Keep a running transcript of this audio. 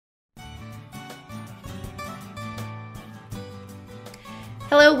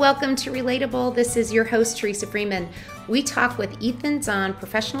Hello, welcome to Relatable. This is your host, Teresa Freeman. We talk with Ethan Zohn,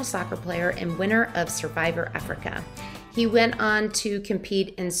 professional soccer player and winner of Survivor Africa. He went on to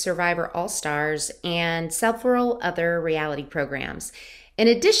compete in Survivor All-Stars and several other reality programs. In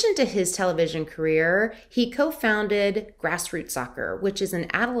addition to his television career, he co-founded Grassroots Soccer, which is an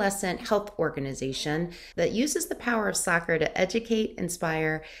adolescent health organization that uses the power of soccer to educate,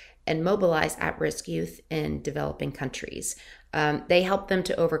 inspire, and mobilize at-risk youth in developing countries. They help them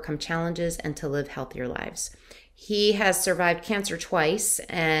to overcome challenges and to live healthier lives. He has survived cancer twice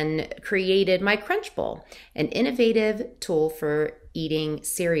and created My Crunch Bowl, an innovative tool for eating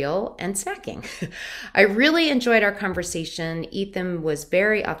cereal and snacking. I really enjoyed our conversation. Ethan was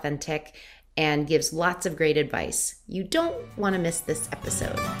very authentic and gives lots of great advice. You don't want to miss this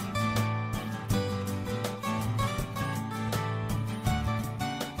episode.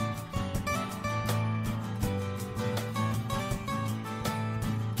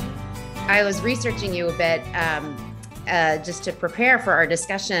 I was researching you a bit just to prepare for our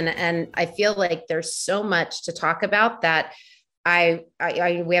discussion, and I feel like there's so much to talk about that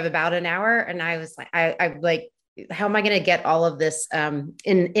we have about an hour, and I was like, I'm like, how am I going to get all of this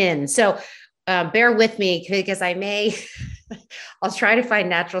in? So bear with me because I'll try to find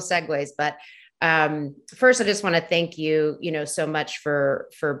natural segues, but first, I just want to thank you, so much for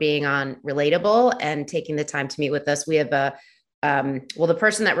being on Relatable and taking the time to meet with us. We have the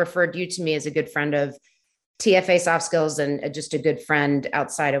person that referred you to me is a good friend of TFA Soft Skills and just a good friend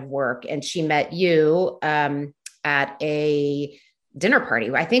outside of work. And she met you at a dinner party,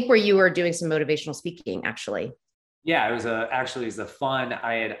 I think, where you were doing some motivational speaking, actually. Yeah, it was a fun.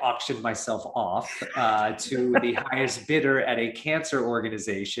 I had auctioned myself off to the highest bidder at a cancer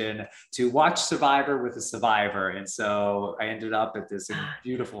organization to watch Survivor with a survivor. And so I ended up at this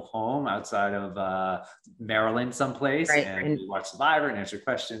beautiful home outside of Maryland someplace. Right. And we watched Survivor and answered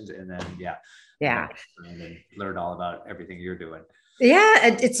questions. And then, and then learned all about everything you're doing. Yeah,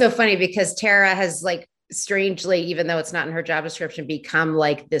 it's so funny because Tara has strangely, even though it's not in her job description, become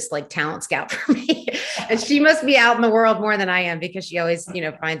this talent scout for me. And she must be out in the world more than I am because she always,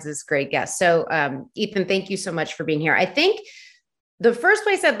 finds this great guest. So, Ethan, thank you so much for being here. I think the first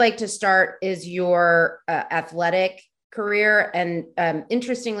place I'd like to start is your athletic career. And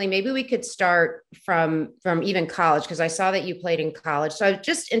interestingly, maybe we could start from even college, because I saw that you played in college. So I was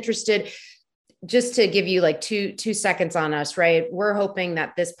just interested, just to give you two seconds on us, right? We're hoping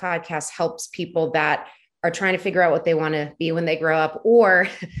that this podcast helps people that are trying to figure out what they want to be when they grow up, or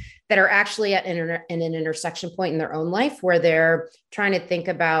that are actually at an intersection point in their own life where they're trying to think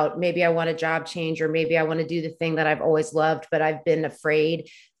about, maybe I want a job change, or maybe I want to do the thing that I've always loved, but I've been afraid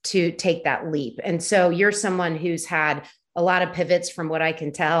to take that leap. And so you're someone who's had a lot of pivots from what I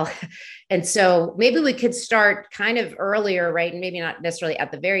can tell. And so maybe we could start kind of earlier, right? And maybe not necessarily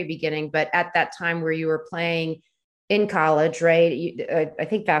at the very beginning, but at that time where you were playing in college, right? I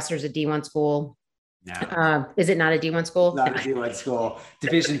think Vassar's a D1 school. No. Is it not a D1 school? Not a D1 school.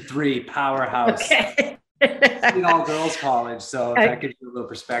 Division III powerhouse. Okay. An all-girls college. So that gives you a little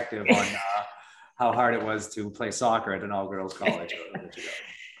perspective on how hard it was to play soccer at an all-girls college.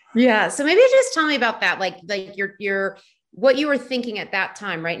 Yeah. So maybe just tell me about that. Your what you were thinking at that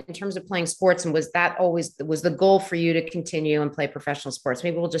time, right? In terms of playing sports, and was the goal for you to continue and play professional sports?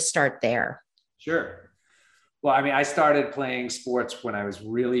 Maybe we'll just start there. Sure. Well, I mean, I started playing sports when I was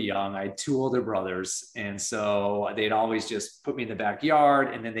really young. I had two older brothers. And so they'd always just put me in the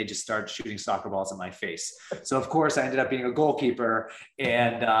backyard, and then they just started shooting soccer balls at my face. So of course I ended up being a goalkeeper,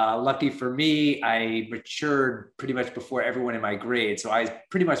 and lucky for me, I matured pretty much before everyone in my grade. So I've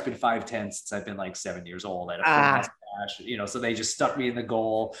pretty much been 5'10" since I've been 7 years old. I had a mustache, so they just stuck me in the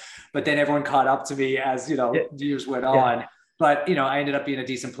goal, but then everyone caught up to me as, years went on. But, I ended up being a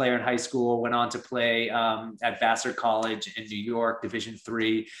decent player in high school, went on to play at Vassar College in New York, Division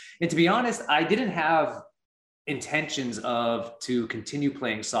III. And to be honest, I didn't have intentions to continue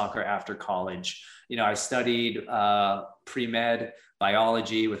playing soccer after college. I studied pre-med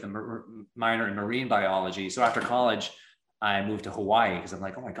biology with a minor in marine biology. So after college, I moved to Hawaii because I'm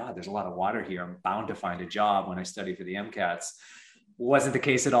like, oh my God, there's a lot of water here. I'm bound to find a job when I study for the MCATs. Wasn't the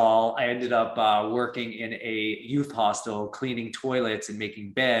case at all. I ended up working in a youth hostel, cleaning toilets and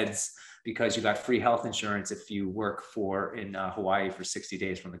making beds, because you got free health insurance if you work in Hawaii for 60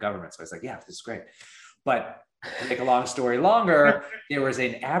 days from the government. So I was like, yeah, this is great. But to make a long story longer, there was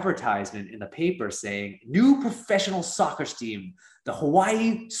an advertisement in the paper saying, new professional soccer team, the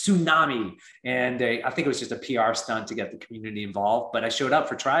Hawaii Tsunami. And I think it was just a PR stunt to get the community involved, but I showed up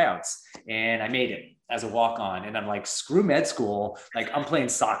for tryouts and I made it as a walk-on. And I'm like, screw med school. I'm playing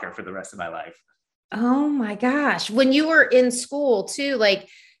soccer for the rest of my life. Oh my gosh. When you were in school too, like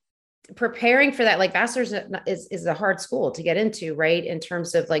preparing for that, like Vassar's is a hard school to get into, right? In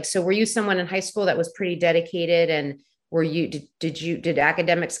terms of like, so were you someone in high school that was pretty dedicated, and were you, did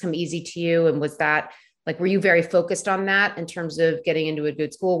academics come easy to you? And was that like, were you very focused on that in terms of getting into a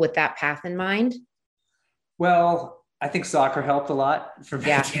good school with that path in mind? Well, I think soccer helped a lot for me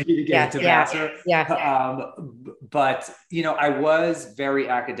Yeah. to get Yeah. into Yeah. Vassar. Yeah. But, I was very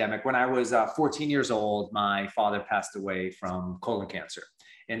academic. When I was 14 years old, my father passed away from colon cancer.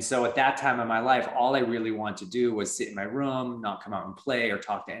 And so at that time in my life, all I really wanted to do was sit in my room, not come out and play or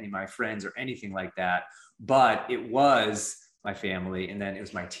talk to any of my friends or anything like that. But it was my family, and then it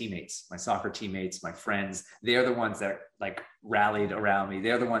was my teammates, my soccer teammates, my friends. They're the ones that like rallied around me.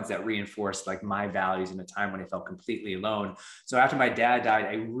 They're the ones that reinforced like my values in a time when I felt completely alone. So after my dad died,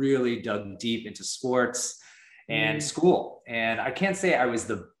 I really dug deep into sports and school. And I can't say I was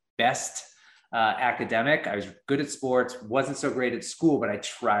the best academic. I was good at sports, wasn't so great at school, but I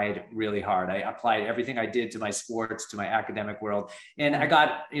tried really hard. I applied everything I did to my sports, to my academic world. And I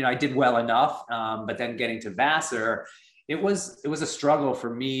got, I did well enough. But then getting to Vassar, it was a struggle for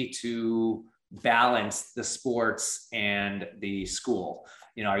me to balance the sports and the school.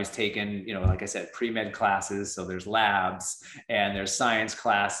 I was taking, like I said, pre-med classes. So there's labs and there's science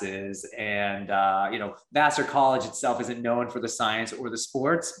classes, and, Vassar College itself isn't known for the science or the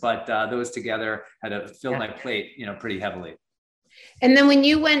sports, but those together had to fill my plate, pretty heavily. And then when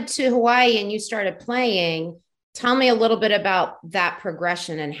you went to Hawaii and you started playing, tell me a little bit about that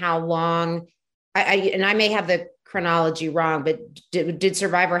progression and how long. And I may have the chronology wrong, but did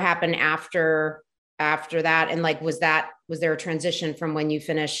Survivor happen after that? And like, was there a transition from when you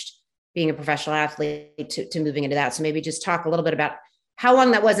finished being a professional athlete to moving into that? So maybe just talk a little bit about how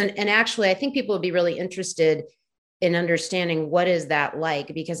long that was. And actually, I think people would be really interested in understanding what is that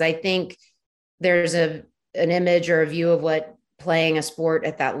like, because I think there's an image or a view of what playing a sport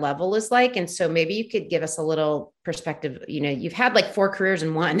at that level is like. And so maybe you could give us a little perspective. You've had like 4 careers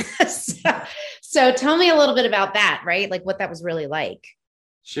in one. So tell me a little bit about that, right? Like what that was really like.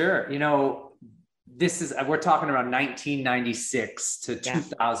 Sure. We're talking around 1996 to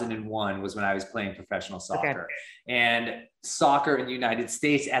 2001 was when I was playing professional soccer. Okay. And soccer in the United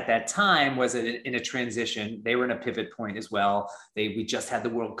States at that time was in a transition. They were in a pivot point as well. We just had the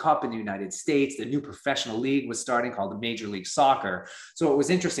World Cup in the United States. The new professional league was starting called the Major League Soccer. So what was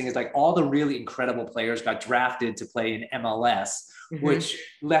interesting is like all the really incredible players got drafted to play in MLS, which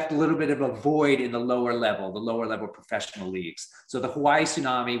left a little bit of a void in the lower level professional leagues. So the Hawaii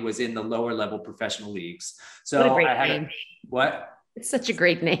Tsunami was in the lower level professional leagues. So what a great name. What? It's such a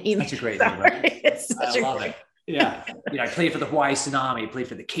great name. Such a great name, right? I love it. Yeah. I played for the Hawaii Tsunami, played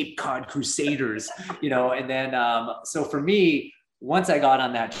for the Cape Cod Crusaders, and then, so for me, once I got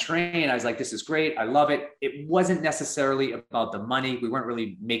on that train, I was like, this is great. I love it. It wasn't necessarily about the money. We weren't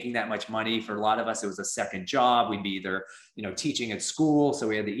really making that much money. For a lot of us, it was a second job. We'd be either, teaching at school. So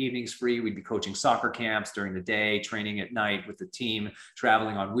we had the evenings free. We'd be coaching soccer camps during the day, training at night with the team,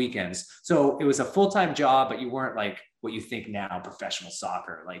 traveling on weekends. So it was a full-time job, but you weren't like what you think now, professional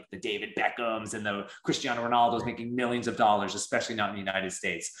soccer, like the David Beckhams and the Cristiano Ronaldos making millions of dollars, especially not in the United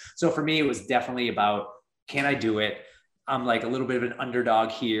States. So for me, it was definitely about, can I do it? I'm like a little bit of an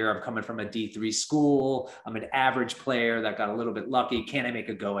underdog here. I'm coming from a D3 school. I'm an average player that got a little bit lucky. Can I make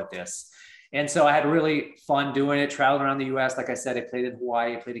a go at this? And so I had really fun doing it, traveling around the US. Like I said, I played in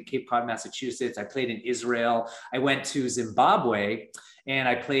Hawaii, I played in Cape Cod, Massachusetts. I played in Israel. I went to Zimbabwe and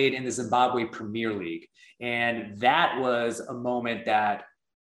I played in the Zimbabwe Premier League. And that was a moment that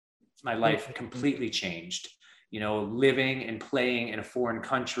my life completely changed. Living and playing in a foreign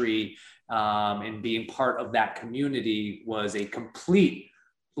country, and being part of that community was a complete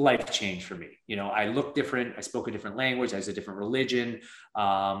life change for me. I looked different. I spoke a different language. I was a different religion.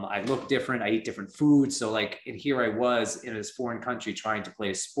 I looked different. I ate different food. So and here I was in this foreign country trying to play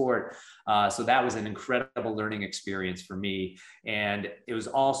a sport. So that was an incredible learning experience for me. And it was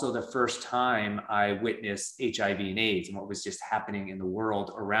also the first time I witnessed HIV and AIDS and what was just happening in the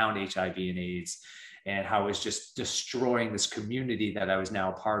world around HIV and AIDS, and how it was just destroying this community that I was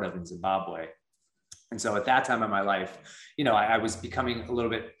now a part of in Zimbabwe. And so at that time in my life, I was becoming a little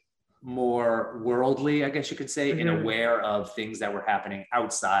bit more worldly, I guess you could say, and aware of things that were happening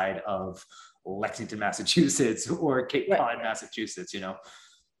outside of Lexington, Massachusetts or Cape Cod, Massachusetts,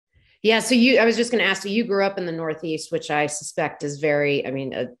 Yeah. So I was just going to ask you grew up in the Northeast, which I suspect is very,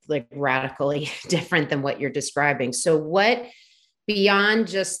 like radically different than what you're describing. So what beyond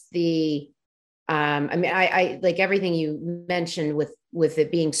just I like everything you mentioned with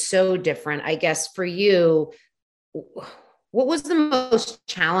it being so different, I guess for you, what was the most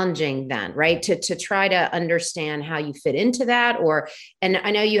challenging then, right? To try to understand how you fit into that, or, and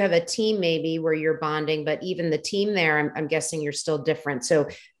I know you have a team maybe where you're bonding, but even the team there, I'm guessing you're still different. So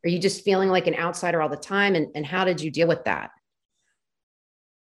are you just feeling like an outsider all the time? And how did you deal with that?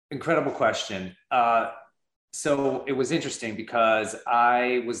 Incredible question. So it was interesting because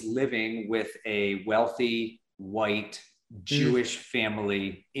I was living with a wealthy white Mm. Jewish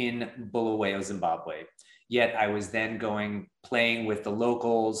family in Bulawayo, Zimbabwe. Yet I was then playing with the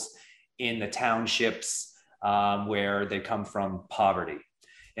locals in the townships where they come from poverty.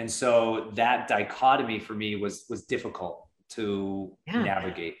 And so that dichotomy for me was difficult to Yeah.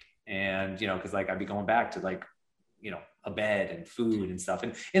 navigate. And, because like I'd be going back to like, a bed and food and stuff.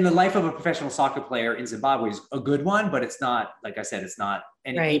 And in the life of a professional soccer player in Zimbabwe is a good one, but it's not, like I said, it's not,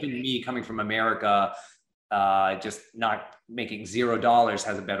 and Right. even me coming from America, just not making $0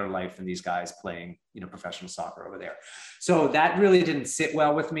 has a better life than these guys playing, professional soccer over there. So that really didn't sit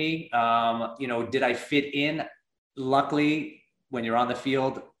well with me. Did I fit in? Luckily, when you're on the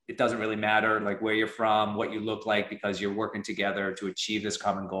field, it doesn't really matter like where you're from, what you look like, because you're working together to achieve this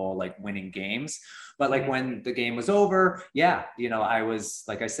common goal, like winning games. But like when the game was over, yeah, I was,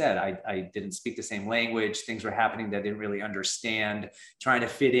 like I said, I didn't speak the same language. Things were happening that I didn't really understand, trying to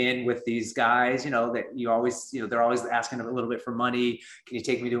fit in with these guys, that you always, they're always asking a little bit for money. Can you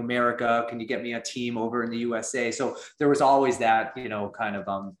take me to America? Can you get me a team over in the USA? So there was always that, kind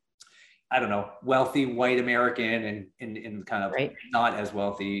of, I don't know, wealthy white American and kind of Right. not as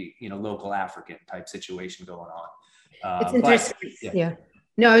wealthy, local African type situation going on. It's But interesting. yeah, Yeah.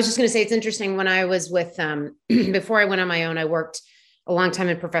 No, I was just going to say it's interesting. When I was with, before I went on my own, I worked a long time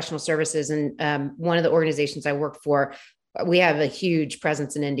in professional services. And one of the organizations I worked for, we have a huge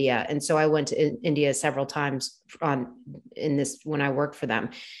presence in India. And so I went to India several times in this, when I worked for them.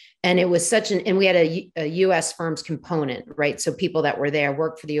 And it was and we had a US firms component, right? So people that were there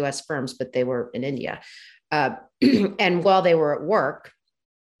worked for the US firms, but they were in India. And while they were at work,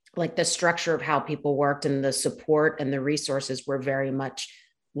 like the structure of how people worked and the support and the resources were very much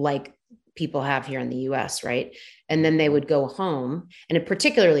like people have here in the US, right? And then they would go home, and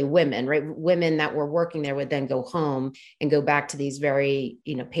particularly women, right? Women that were working there would then go home and go back to these very,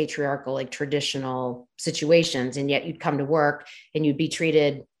 patriarchal, like traditional situations. And yet you'd come to work and you'd be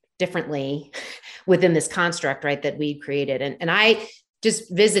treated differently within this construct, right? That we created. And I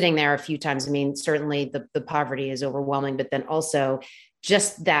just visiting there a few times, I mean, certainly the poverty is overwhelming, but then also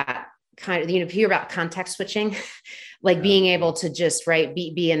just that kind of, hear about context switching, like being able to just, right,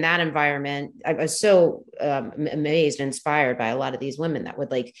 be in that environment. I was so amazed and inspired by a lot of these women that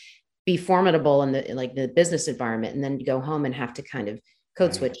would like be formidable in the business environment, and then go home and have to kind of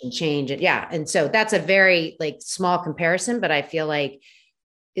code switch and change it. Yeah. And so that's a very like small comparison, but I feel like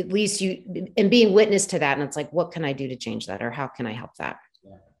at least and being witness to that. And it's like, what can I do to change that? Or how can I help that?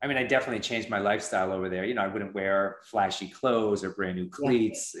 yeah. I mean, I definitely changed my lifestyle over there. I wouldn't wear flashy clothes or brand new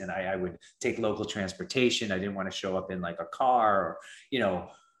cleats, and I would take local transportation. I didn't want to show up in like a car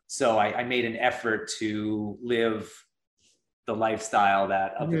so I made an effort to live the lifestyle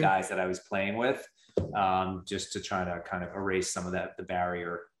of the guys that I was playing with, just to try to kind of erase some of the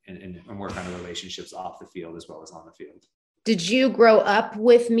barrier and work on the relationships off the field as well as on the field. Did you grow up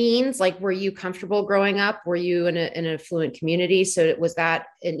with means? Like, were you comfortable growing up? Were you in an affluent community? So was that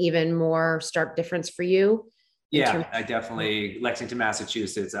an even more stark difference for you? Yeah, I definitely, Lexington,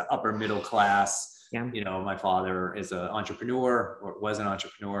 Massachusetts, upper middle class. Yeah. My father is an entrepreneur, or was an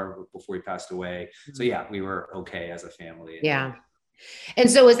entrepreneur before he passed away. So yeah, we were okay as a family. Yeah. And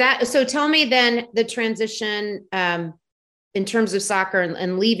so so tell me then the transition in terms of soccer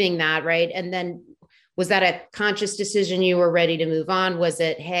and leaving that, right? And then was that a conscious decision? You were ready to move on? Was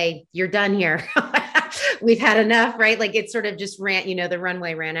it, hey, you're done here. We've had enough, right? Like it sort of just ran, the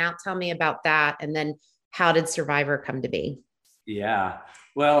runway ran out. Tell me about that. And then how did Survivor come to be? Yeah.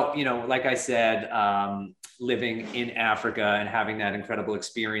 Well, like I said, living in Africa and having that incredible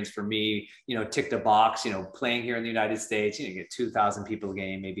experience for me, ticked a box, playing here in the United States, you get 2,000 people a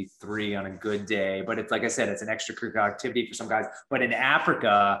game, maybe 3 on a good day. But it's, like I said, it's an extracurricular activity for some guys. But in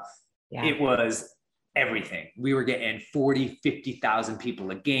Africa, it was everything. We were getting 40, 50,000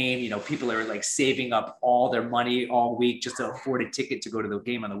 people a game. People are like saving up all their money all week just to afford a ticket to go to the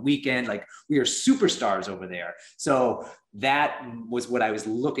game on the weekend. Like we are superstars over there. So that was what I was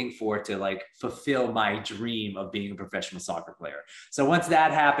looking for to like fulfill my dream of being a professional soccer player. So once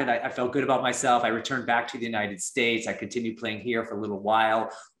that happened, I felt good about myself. I returned back to the United States. I continued playing here for a little while,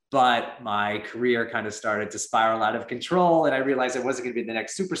 but my career kind of started to spiral out of control. And I realized I wasn't going to be the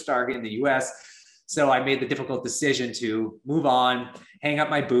next superstar here in the US. So I made the difficult decision to move on, hang up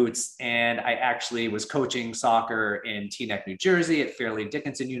my boots. And I actually was coaching soccer in Teaneck, New Jersey at Fairleigh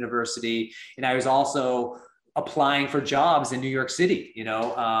Dickinson University. And I was also applying for jobs in New York City,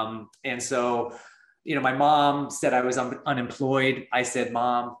 and so, my mom said I was unemployed. I said,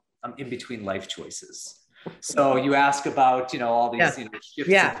 Mom, I'm in between life choices. So you ask about, all these,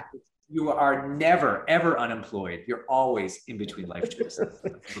 shifts. Yeah. You are never, ever unemployed. You're always in between life choices.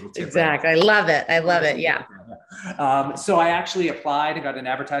 Exactly. I love it. I love it. Yeah. So I actually applied and got an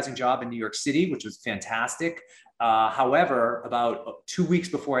advertising job in New York City, which was fantastic. However, about 2 weeks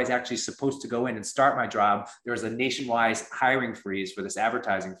before I was actually supposed to go in and start my job, there was a nationwide hiring freeze for this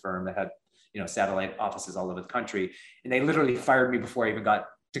advertising firm that had, satellite offices all over the country. And they literally fired me before I even got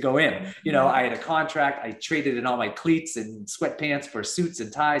to go in. I had a contract. I traded in all my cleats and sweatpants for suits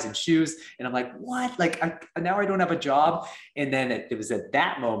and ties and shoes. And I'm like, what? Now I don't have a job. And then it was at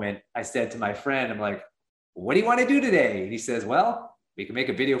that moment I said to my friend, I'm like, what do you want to do today? And he says, well, we can make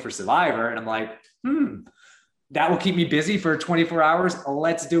a video for Survivor. And I'm like, that will keep me busy for 24 hours.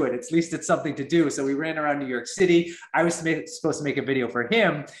 Let's do it. At least it's something to do. So we ran around New York City. I was supposed to make a video for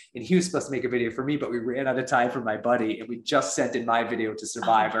him and he was supposed to make a video for me, but we ran out of time for my buddy and we just sent in my video to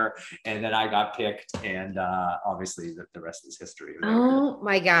Survivor and then I got picked and obviously the rest is history. Oh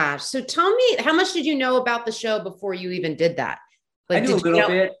my gosh. So tell me, how much did you know about the show before you even did that? I knew a little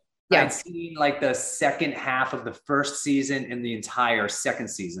bit. Yeah. I'd seen the second half of the first season and the entire second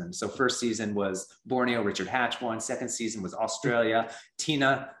season. So first season was Borneo, Richard Hatch won. Second season was Australia,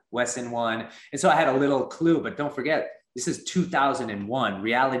 Tina Wesson won. And so I had a little clue, but don't forget, this is 2001.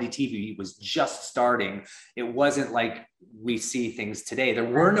 Reality TV was just starting. It wasn't like we see things today. There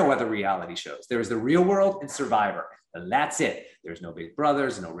were no other reality shows. There was The Real World and Survivor. And that's it. There's no Big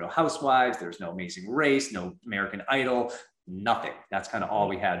Brothers, no Real Housewives. There's no Amazing Race, no American Idol. Nothing. That's kind of all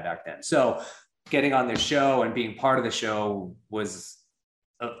we had back then. So getting on this show and being part of the show was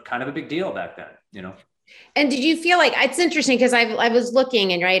kind of a big deal back then, And did you feel like it's interesting because I was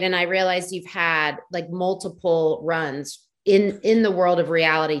looking and I realized you've had multiple runs in the world of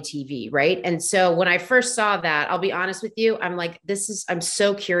reality TV, right? And so when I first saw that, I'll be honest with you, I'm like, I'm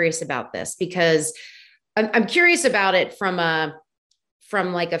so curious about this because I'm curious about it from a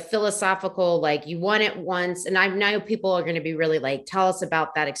philosophical, you won it once. And I know people are going to be really tell us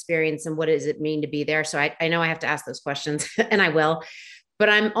about that experience and what does it mean to be there? So I know I have to ask those questions and I will, but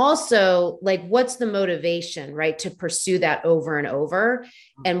I'm also what's the motivation, right? To pursue that over and over.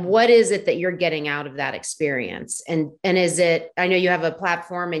 And what is it that you're getting out of that experience? And is it, I know you have a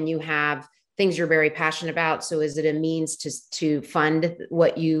platform and you have things you're very passionate about. So is it a means to fund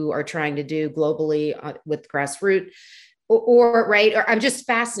what you are trying to do globally with Grassroots? Or right. Or I'm just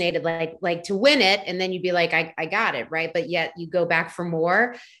fascinated, to win it. And then you'd be like, I got it. Right. But yet you go back for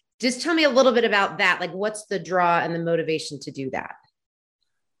more. Just tell me a little bit about that. What's the draw and the motivation to do that?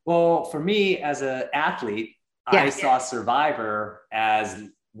 Well, for me as an athlete, I saw Survivor as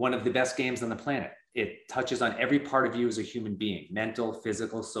one of the best games on the planet. It touches on every part of you as a human being, mental,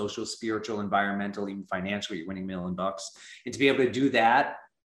 physical, social, spiritual, environmental, even financial. You're winning $1 million. And to be able to do that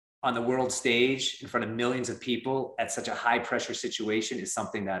on the world stage in front of millions of people at such a high pressure situation is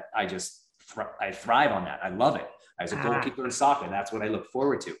something that I thrive on that. I love it. I was a goalkeeper in soccer. That's what I look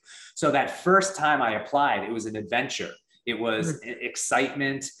forward to. So that first time I applied, it was an adventure. It was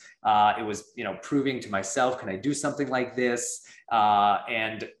excitement. It was, proving to myself, can I do something like this?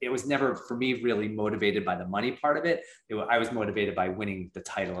 And it was never for me really motivated by the money part of it. I was motivated by winning the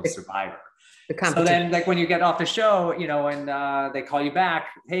title of Survivor. So then when you get off the show, and they call you back,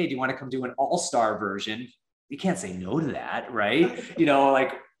 hey, do you want to come do an all-star version? You can't say no to that, right?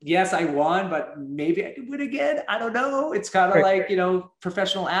 Yes, I won, but maybe I could win again. I don't know. It's kind of like,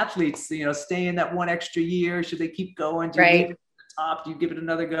 professional athletes, staying that one extra year. Should they keep going? Do you leave it at the top? Do you give it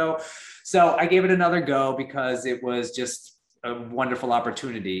another go? So I gave it another go because it was just a wonderful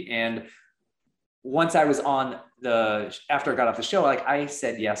opportunity. And once I was after I got off the show, I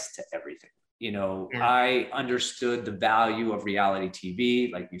said yes to everything. I understood the value of reality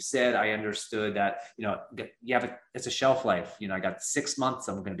TV. Like you said, I understood that, it's a shelf life. I got 6 months.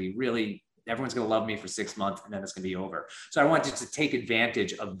 I'm going to be everyone's going to love me for 6 months and then it's going to be over. So I wanted to take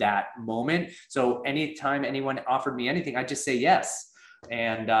advantage of that moment. So anytime anyone offered me anything, I just say yes.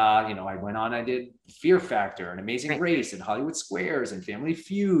 And, I went on, I did Fear Factor and Amazing Race and Hollywood Squares and Family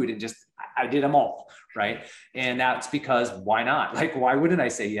Feud and I did them all. Right. And that's because why not? Why wouldn't I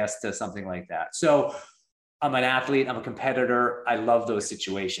say yes to something like that? So I'm an athlete, I'm a competitor. I love those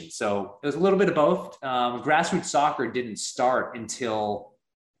situations. So it was a little bit of both. Grassroots soccer didn't start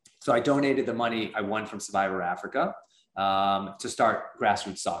so I donated the money I won from Survivor Africa to start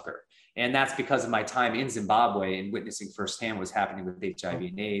Grassroots soccer. And that's because of my time in Zimbabwe and witnessing firsthand what was happening with HIV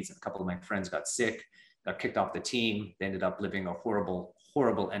and AIDS. And a couple of my friends got sick, got kicked off the team. They ended up living a horrible,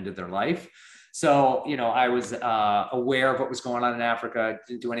 horrible end of their life. So, you know, I was aware of what was going on in Africa,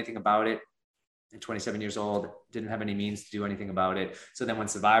 didn't do anything about it. At 27 years old, didn't have any means to do anything about it. So then when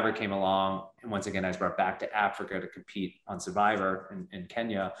Survivor came along, and once again, I was brought back to Africa to compete on Survivor in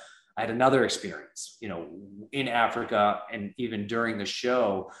Kenya, I had another experience, you know, in Africa. And even during the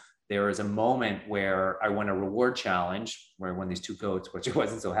show, there was a moment where I won a reward challenge where I won these 2 goats, which I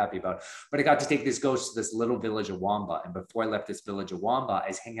wasn't so happy about, but I got to take these goats to this little village of Wamba. And before I left this village of Wamba, I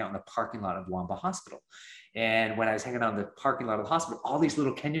was hanging out in the parking lot of Wamba Hospital. And when I was hanging out in the parking lot of the hospital, all these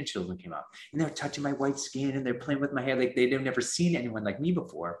little Kenyan children came out and they were touching my white skin and they're playing with my hair like they'd never seen anyone like me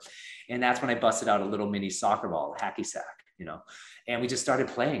before. And that's when I busted out a little mini soccer ball, a hacky sack, you know, and we just started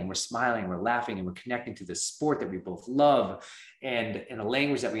playing. We're smiling, we're laughing, and we're connecting to this sport that we both love and in a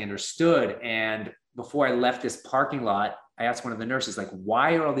language that we understood. And before I left this parking lot, I asked one of the nurses, like,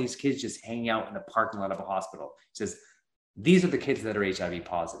 why are all these kids just hanging out in the parking lot of a hospital? She says, these are the kids that are HIV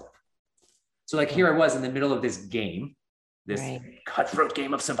positive. So like here I was in the middle of this game, this cutthroat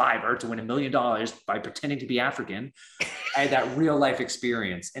game of Survivor to win $1 million by pretending to be African. I had that real life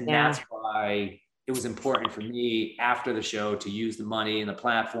experience. And that's why it was important for me after the show to use the money and the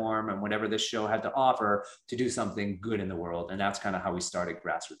platform and whatever this show had to offer to do something good in the world. And that's kind of how we started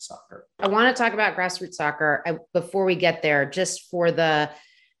Grassroots Soccer. I want to talk about Grassroots Soccer. Before we get there, just for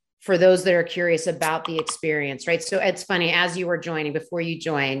those that are curious about the experience, right? So it's funny, as you were joining, before you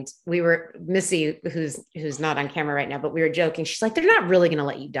joined, we were, Missy, who's not on camera right now, but we were joking. She's like, they're not really going to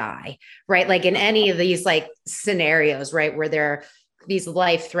let you die, right? Like in any of these like scenarios, right? Where there are these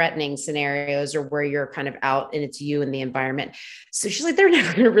life-threatening scenarios or where you're kind of out and it's you and the environment. So she's like, they're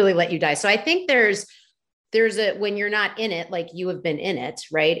never going to really let you die. So I think there's when you're not in it, like you have been in it,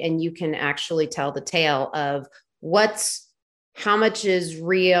 right? And you can actually tell the tale of how much is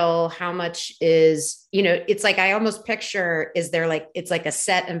real, how much is, you know, it's like, I almost picture, it's like a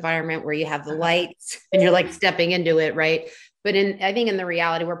set environment where you have the lights and you're like stepping into it. Right. But I think in the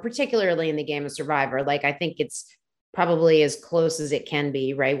reality, we're particularly in the game of Survivor, like, I think it's probably as close as it can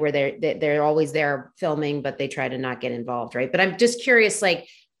be, right. Where they're always there filming, but they try to not get involved. Right. But I'm just curious, like,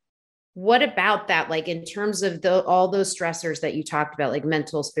 what about that? Like in terms of all those stressors that you talked about, like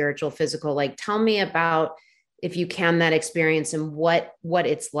mental, spiritual, physical, like, tell me about, if you can, that experience and what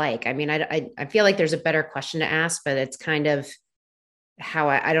it's like. I mean, I feel like there's a better question to ask, but it's kind of how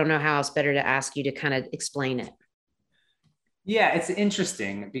I don't know how else better to ask you to kind of explain it. Yeah, it's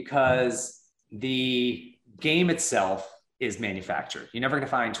interesting because the game itself is manufactured. You're never going to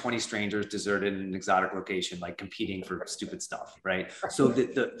find 20 strangers deserted in an exotic location, like competing for stupid stuff, right? So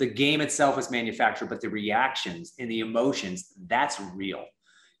the game itself is manufactured, but the reactions and the emotions, that's real.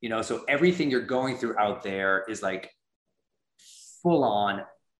 You know, so everything you're going through out there is like full on,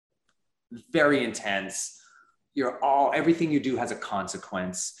 very intense. Everything you do has a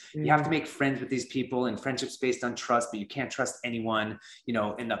consequence. Mm-hmm. You have to make friends with these people, and friendships based on trust, but you can't trust anyone, you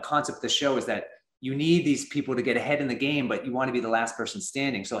know, and the concept of the show is that you need these people to get ahead in the game, but you want to be the last person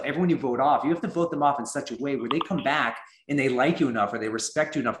standing. So everyone you vote off, you have to vote them off in such a way where they come back and they like you enough or they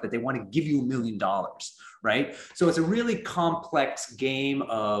respect you enough that they want to give you $1 million, right? So it's a really complex game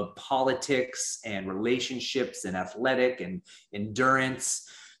of politics and relationships and athletic and endurance.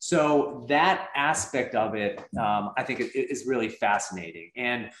 So that aspect of it, I think it is really fascinating.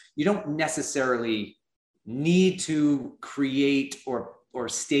 And you don't necessarily need to create or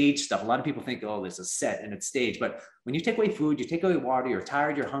stage stuff. A lot of people think, oh, there's a set and it's staged. But when you take away food, you take away water, you're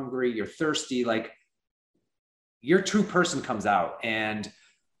tired, you're hungry, you're thirsty, like your true person comes out, and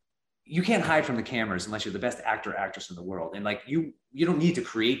you can't hide from the cameras unless you're the best actor or actress in the world. And like you don't need to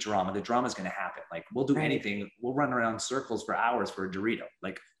create drama. The drama is going to happen. Like we'll do anything. We'll run around in circles for hours for a Dorito.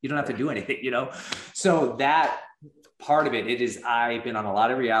 Like you don't have to do anything, you know? So that part of it is, I've been on a lot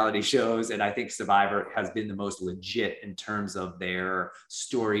of reality shows, and I think Survivor has been the most legit in terms of their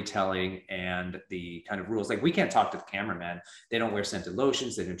storytelling and the kind of rules. Like we can't talk to the cameraman. They don't wear scented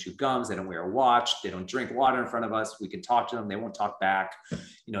lotions. They don't chew gums. They don't wear a watch. They don't drink water in front of us. We can talk to them. They won't talk back.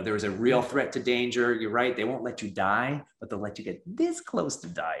 You know, there is a real threat to danger. You're right. They won't let you die, but they'll let you get this close to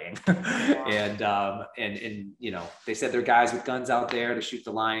dying. and you know, they said there are guys with guns out there to shoot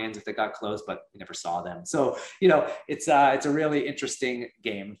the lions if they got close, but we never saw them. So, you know, it's a really interesting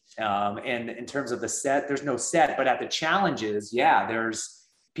game. And in terms of the set, there's no set, but at the challenges, yeah, there's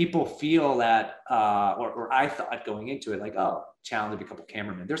people feel that, or I thought going into it, like, oh, challenge to be a couple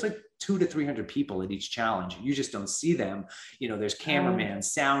cameramen. There's like 200 to 300 people at each challenge. You just don't see them. You know, there's cameramen,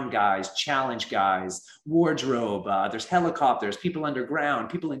 sound guys, challenge guys, wardrobe, there's helicopters, people underground,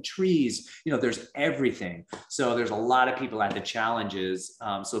 people in trees, you know, there's everything. So there's a lot of people at the challenges.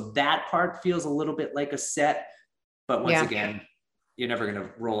 So that part feels a little bit like a set, but once again, you're never going to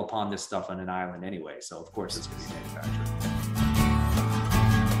roll upon this stuff on an island anyway. So of course it's going to be manufactured.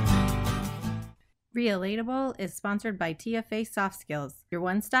 Relatable is sponsored by TFA Soft Skills, your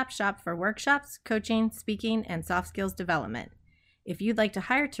one-stop shop for workshops, coaching, speaking, and soft skills development. If you'd like to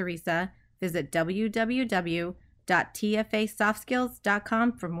hire Teresa, visit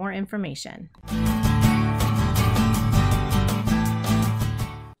www.tfasoftskills.com for more information.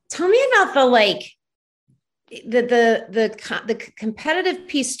 Tell me about the competitive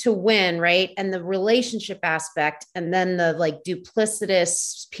piece to win, right? And the relationship aspect, and then the like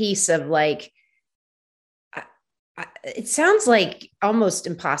duplicitous piece of like, it sounds like almost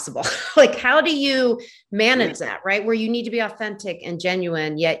impossible. Like, how do you manage that, right? Where you need to be authentic and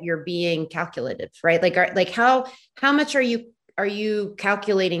genuine, yet you're being calculative, right? Like how much are you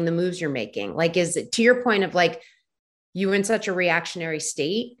calculating the moves you're making? Like, is it to your point of like, you were in such a reactionary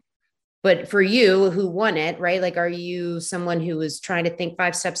state, but for you who won it, right? Like, are you someone who was trying to think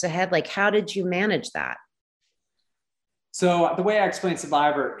 5 steps ahead? Like, how did you manage that? So the way I explain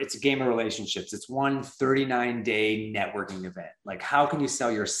Survivor, it's a game of relationships. It's one 39-day networking event. Like, how can you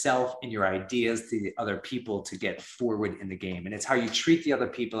sell yourself and your ideas to the other people to get forward in the game? And it's how you treat the other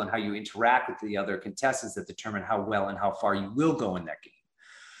people and how you interact with the other contestants that determine how well and how far you will go in that game.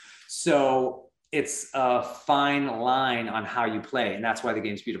 So it's a fine line on how you play. And that's why the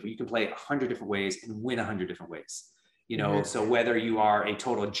game's beautiful. You can play 100 different ways and win 100 different ways. You know, so whether you are a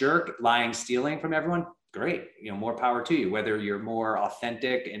total jerk, lying, stealing from everyone, great, you know, more power to you. Whether you're more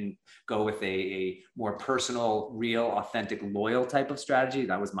authentic and go with a more personal, real, authentic, loyal type of strategy,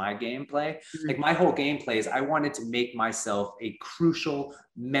 that was my gameplay. Like, my whole gameplay is I wanted to make myself a crucial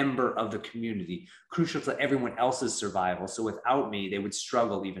member of the community, crucial to everyone else's survival. So without me, they would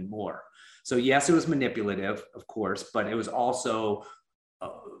struggle even more. So yes, it was manipulative, of course, but it was also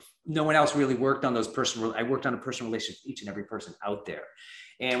no one else really worked on those personal. I worked on a personal relationship with each and every person out there.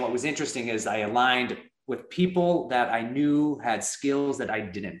 And what was interesting is I aligned with people that I knew had skills that I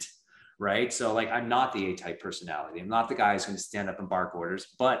didn't, right? So like, I'm not the A-type personality. I'm not the guy who's going to stand up and bark orders,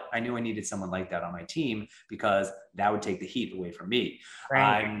 but I knew I needed someone like that on my team because that would take the heat away from me.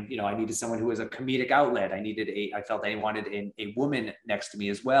 Right. You know, I needed someone who was a comedic outlet. I felt I wanted a woman next to me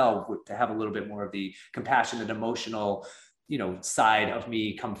as well to have a little bit more of the compassionate, emotional, you know, side of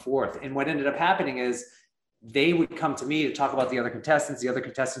me come forth. And what ended up happening is they would come to me to talk about the other contestants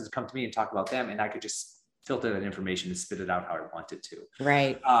would come to me and talk about them. And I could just filter that information and spit it out how I wanted to.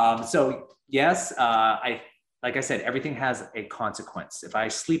 Right. So yes, like I said, everything has a consequence. If I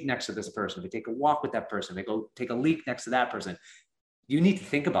sleep next to this person, if I take a walk with that person, if I go take a leak next to that person, you need to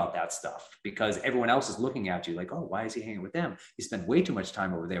think about that stuff because everyone else is looking at you like, oh, why is he hanging with them? He spent way too much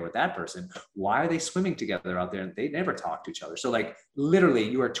time over there with that person. Why are they swimming together out there? And they never talk to each other. So like, literally,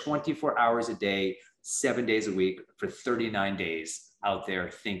 you are 24 hours a day, 7 days a week for 39 days out there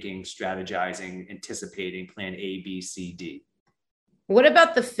thinking, strategizing, anticipating, plan A, B, C, D. What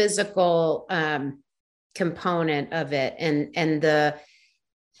about the physical component of it? And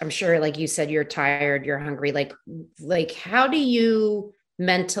I'm sure, like you said, you're tired, you're hungry. Like how do you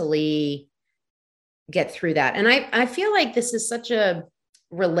mentally get through that? And I feel like this is such a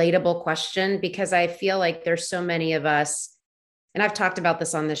relatable question because I feel like there's so many of us, and I've talked about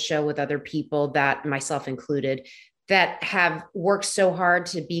this on this show with other people, that myself included, that have worked so hard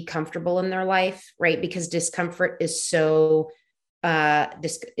to be comfortable in their life, right? Because discomfort is so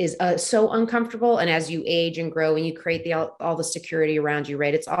uncomfortable. And as you age and grow and you create all the security around you,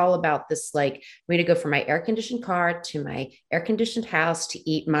 right? It's all about this, like, I'm going to go from my air-conditioned car to my air-conditioned house to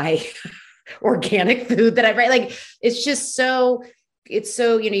eat my organic food that I write. Like, it's so,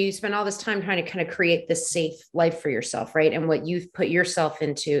 you know, you spend all this time trying to kind of create this safe life for yourself, right? And what you've put yourself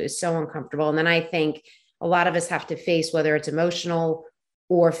into is so uncomfortable. And then I think a lot of us have to face, whether it's emotional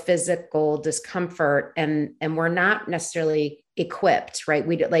or physical discomfort, and we're not necessarily equipped, right?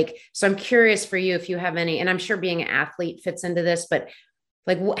 So I'm curious for you if you have any, and I'm sure being an athlete fits into this, but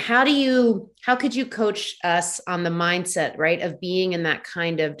like, how could you coach us on the mindset, right, of being in that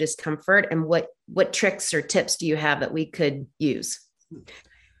kind of discomfort, and what tricks or tips do you have that we could use?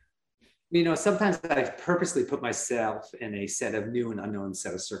 You know, sometimes I purposely put myself in a set of new and unknown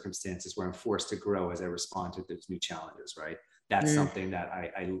set of circumstances where I'm forced to grow as I respond to those new challenges, right? That's something that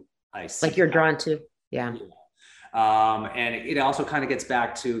I like you're drawn to. Yeah. And it also kind of gets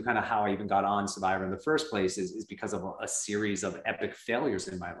back to kind of how I even got on Survivor in the first place is because of a series of epic failures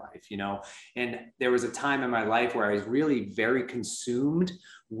in my life, you know. And there was a time in my life where I was really very consumed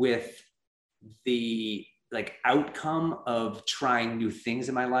with the like outcome of trying new things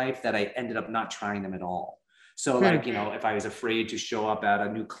in my life that I ended up not trying them at all. So like, you know, if I was afraid to show up at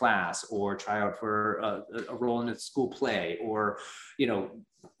a new class or try out for a role in a school play, or, you know,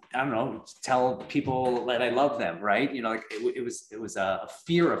 I don't know, tell people that I love them, right? You know, like it was a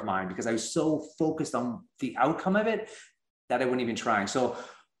fear of mine because I was so focused on the outcome of it that I wouldn't even try. So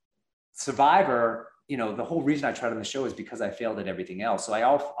Survivor, you know, the whole reason I tried on the show is because I failed at everything else. So I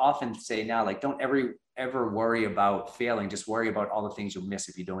often say now, like, don't ever worry about failing. Just worry about all the things you'll miss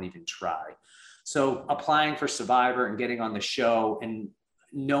if you don't even try. So applying for Survivor and getting on the show and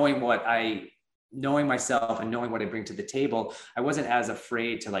knowing myself and knowing what I bring to the table, I wasn't as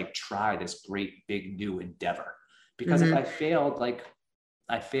afraid to like try this great big new endeavor, because if I failed, like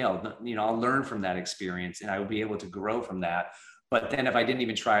I failed, you know, I'll learn from that experience and I will be able to grow from that. But then if I didn't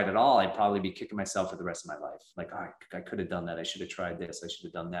even try it at all, I'd probably be kicking myself for the rest of my life. Like, oh, I could have done that. I should have tried this. I should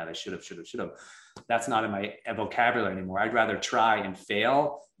have done that. I should have. That's not in my vocabulary anymore. I'd rather try and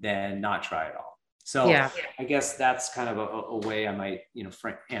fail than not try at all. So yeah. I guess that's kind of a way I might, you know,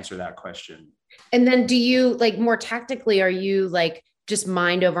 answer that question. And then do you like more tactically, are you like just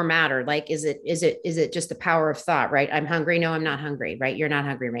mind over matter? Like, is it just the power of thought, right? I'm hungry. No, I'm not hungry. Right. You're not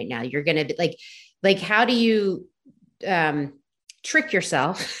hungry right now. You're going to be like, how do you, trick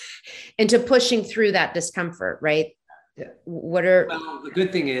yourself into pushing through that discomfort, right? Well, the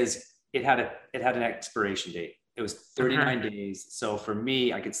good thing is it had an expiration date. It was 39 days. So for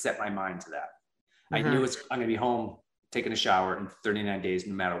me, I could set my mind to that. I knew I'm going to be home taking a shower in 39 days,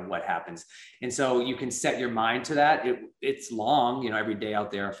 no matter what happens. And so you can set your mind to that. It's long, you know, every day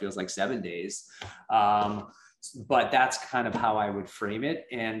out there feels like 7 days. But that's kind of how I would frame it.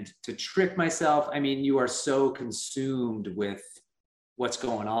 And to trick myself, I mean, you are so consumed with what's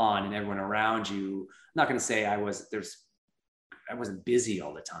going on and everyone around you. I'm not going to say I wasn't busy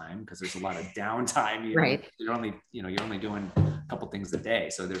all the time, because there's a lot of downtime. Right. You're only doing a couple things a day.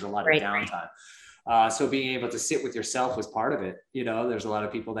 So there's a lot of downtime. So being able to sit with yourself was part of it. You know, there's a lot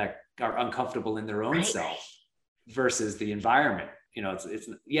of people that are uncomfortable in their own self versus the environment. You know, it's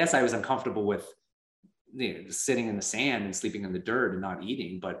yes, I was uncomfortable with, you know, sitting in the sand and sleeping in the dirt and not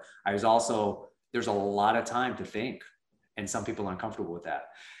eating, but I was also, there's a lot of time to think, and some people are uncomfortable with that.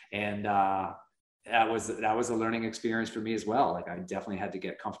 And that was a learning experience for me as well. Like I definitely had to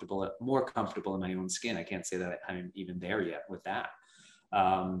get more comfortable in my own skin. I can't say that I'm even there yet with that.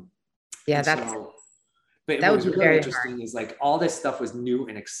 But that was really interesting is like all this stuff was new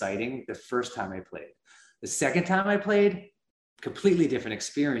and exciting the first time I played. The second time I played, completely different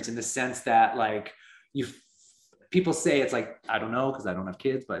experience in the sense that like people say it's like, I don't know, because I don't have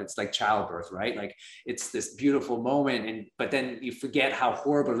kids, but it's like childbirth, right? Like it's this beautiful moment, but then you forget how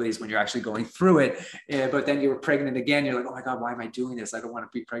horrible it is when you're actually going through it. But then you're pregnant again. You're like, oh my God, why am I doing this? I don't want to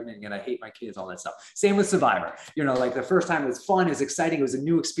be pregnant again. I hate my kids, all that stuff. Same with Survivor. You know, like the first time it was fun, it was exciting. It was a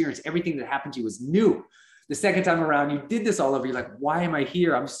new experience. Everything that happened to you was new. The second time around, you did this all over. You're like, why am I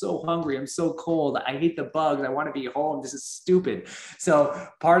here? I'm so hungry. I'm so cold. I hate the bugs. I want to be home. This is stupid. So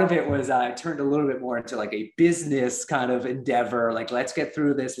part of it was I turned a little bit more into like a business kind of endeavor. Like, let's get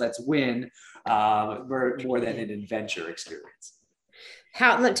through this. Let's win, more than an adventure experience.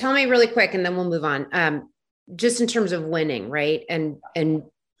 Tell me really quick, and then we'll move on. Just in terms of winning, right? And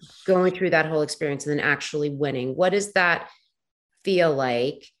going through that whole experience and then actually winning, what does that feel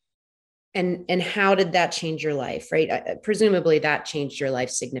like? And how did that change your life, right? Presumably that changed your life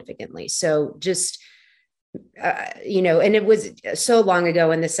significantly. So just, you know, and it was so long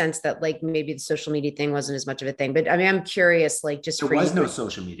ago in the sense that like maybe the social media thing wasn't as much of a thing, but I mean, I'm curious, like just there was no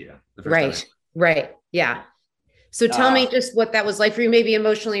social media. Right. Yeah. So tell me just what that was like for you, maybe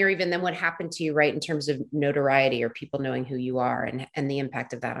emotionally, or even then what happened to you, right? In terms of notoriety or people knowing who you are and the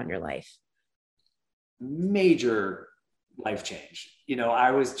impact of that on your life. Major life change. You know,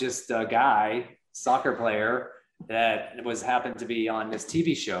 I was just a guy, soccer player that happened to be on this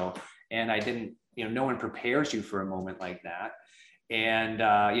TV show, and I didn't, you know, no one prepares you for a moment like that. And,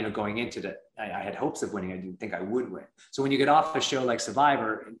 you know, going into it, I had hopes of winning. I didn't think I would win. So when you get off a show like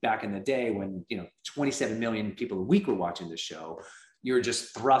Survivor back in the day, when, you know, 27 million people a week were watching the show, you're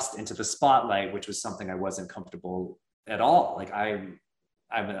just thrust into the spotlight, which was something I wasn't comfortable at all. Like I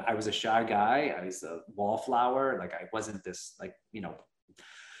was a shy guy. I was a wallflower. Like I wasn't this, like, you know,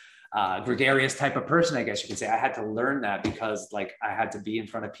 gregarious type of person, I guess you could say. I had to learn that because like I had to be in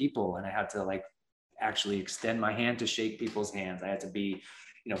front of people, and I had to like actually extend my hand to shake people's hands. I had to be,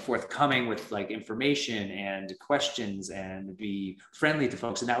 forthcoming with like information and questions and be friendly to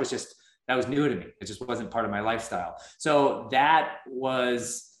folks. And that was new to me. It just wasn't part of my lifestyle. So that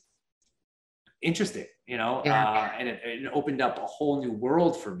was interesting, and it opened up a whole new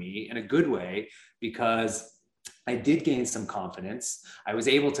world for me in a good way, because I did gain some confidence. I was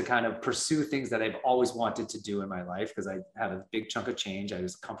able to kind of pursue things that I've always wanted to do in my life, because I had a big chunk of change. I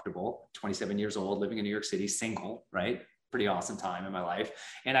was comfortable, 27 years old, living in New York City, single, right? Pretty awesome time in my life.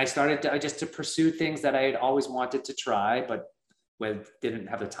 And I started to pursue things that I had always wanted to try, but didn't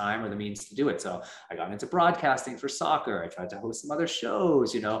have the time or the means to do it. So I got into broadcasting for soccer. I tried to host some other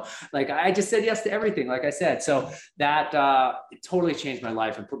shows, like I just said yes to everything, like I said. So that it totally changed my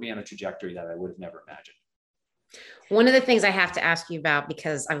life and put me on a trajectory that I would have never imagined. One of the things I have to ask you about,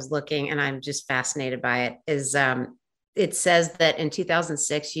 because I was looking and I'm just fascinated by it, is it says that in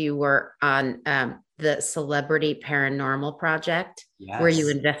 2006, you were on the Celebrity Paranormal Project, where you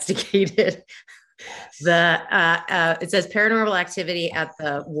investigated it says paranormal activity at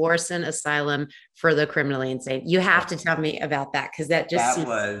the Warson Asylum for the Criminally Insane. You have to tell me about that, because that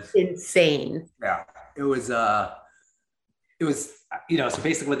was insane. Yeah, it was, so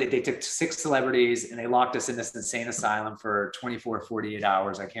basically they took 6 celebrities and they locked us in this insane asylum for 24, 48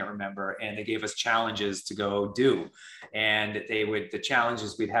 hours. I can't remember. And they gave us challenges to go do. And the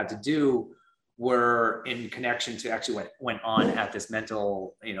challenges we'd had to do were in connection to actually what went on at this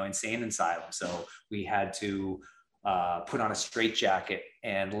mental, insane asylum. So we had to put on a straitjacket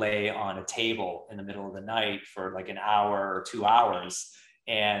and lay on a table in the middle of the night for like an hour or 2 hours.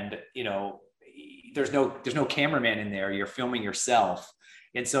 And, there's no cameraman in there. You're filming yourself.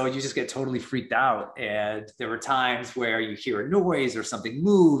 And so you just get totally freaked out. And there were times where you hear a noise or something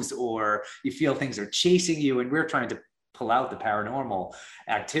moves, or you feel things are chasing you. And we're trying to pull out the paranormal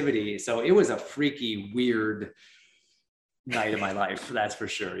activity. So it was a freaky, weird night of my life. That's for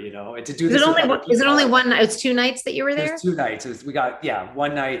sure. And to do this. Is it only one night? It's 2 nights that you were there? It was 2 nights. We got,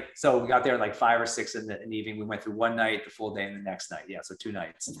 one night. So we got there like 5 or 6 in the evening. We went through one night, the full day, and the next night. Yeah. So 2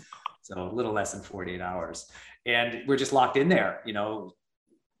 nights. So a little less than 48 hours. And we're just locked in there,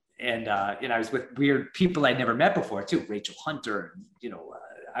 and I was with weird people I'd never met before too. Rachel Hunter,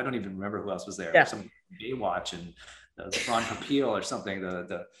 I don't even remember who else was there. Yeah. Some Baywatch and Ron Popeil or something,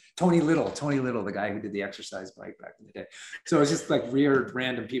 the Tony Little, the guy who did the exercise bike back in the day. So it was just like weird,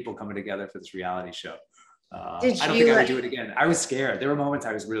 random people coming together for this reality show. I don't think I would do it again. I was scared. There were moments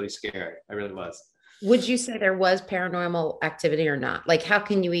I was really scared. I really was. Would you say there was paranormal activity or not? Like, how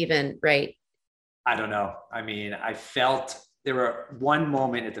can you even, right? I don't know. I mean, I felt there were one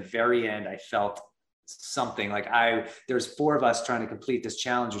moment at the very end, I felt something like there's 4 of us trying to complete this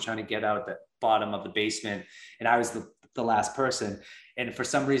challenge. We're trying to get out the bottom of the basement. And I was the last person. And for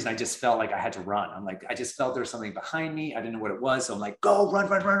some reason, I just felt like I had to run. I just felt there was something behind me. I didn't know what it was. So I'm like, go,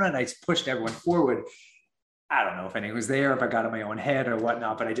 run. I just pushed everyone forward. I don't know if anyone was there, if I got in my own head or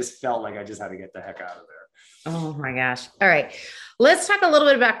whatnot, but I just felt like I just had to get the heck out of there. Oh my gosh. All right. Let's talk a little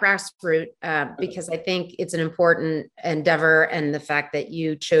bit about Grassroot, because I think it's an important endeavor, and the fact that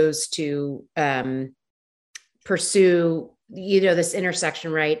you chose to pursue, this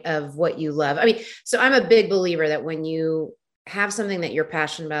intersection, right, of what you love. I mean, so I'm a big believer that when you have something that you're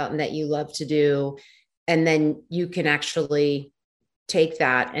passionate about and that you love to do, and then you can actually take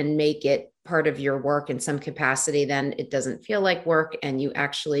that and make it part of your work in some capacity, then it doesn't feel like work and you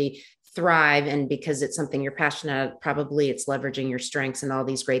actually thrive. And because it's something you're passionate about, probably it's leveraging your strengths, and all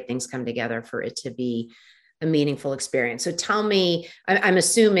these great things come together for it to be a meaningful experience. So tell me, I'm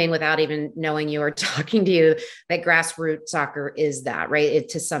assuming without even knowing you or talking to you, that Grassroot Soccer is that, right?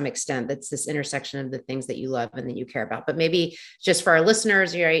 To some extent, that's this intersection of the things that you love and that you care about. But maybe just for our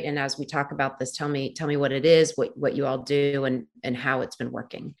listeners, right? And as we talk about this, tell me what it is, what you all do, and how it's been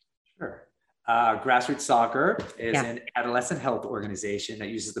working. Sure. Grassroot Soccer is an adolescent health organization that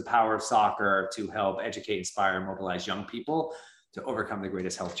uses the power of soccer to help educate, inspire, and mobilize young people to overcome the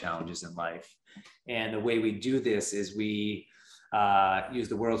greatest health challenges in life. And the way we do this is we use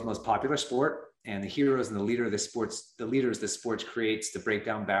the world's most popular sport and the heroes and the leaders the sports creates to break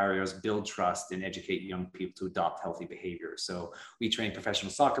down barriers, build trust, and educate young people to adopt healthy behaviors. So we train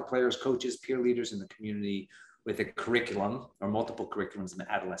professional soccer players, coaches, peer leaders in the community with a curriculum or multiple curriculums in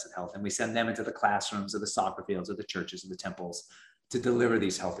adolescent health. And we send them into the classrooms or the soccer fields or the churches or the temples to deliver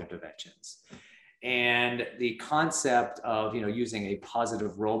these health interventions. And the concept of, using a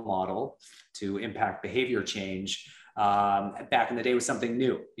positive role model to impact behavior change back in the day was something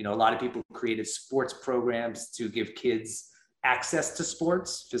new. A lot of people created sports programs to give kids access to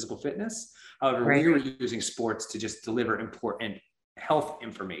sports, physical fitness. However, we were using sports to just deliver important health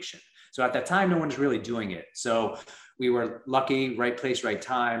information. So at that time, no one was really doing it. So we were lucky, right place, right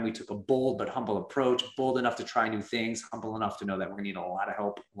time. We took a bold but humble approach, bold enough to try new things, humble enough to know that we're gonna need a lot of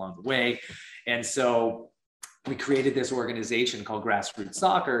help along the way. And so we created this organization called Grassroots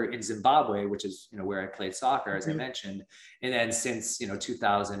Soccer in Zimbabwe, which is, where I played soccer, as I mentioned. And then since,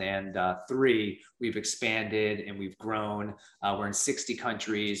 2003, we've expanded and we've grown. We're in 60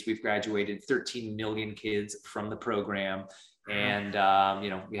 countries. We've graduated 13 million kids from the program. And,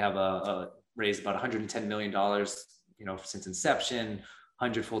 we have raised about $110 million, since inception,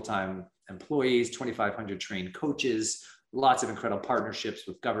 100 full-time employees, 2,500 trained coaches, lots of incredible partnerships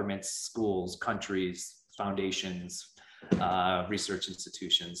with governments, schools, countries, foundations, research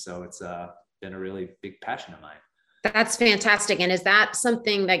institutions. So it's been a really big passion of mine. That's fantastic. And is that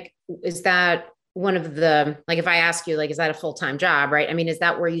something is that one of the, if I ask you, is that a full-time job, right? I mean, is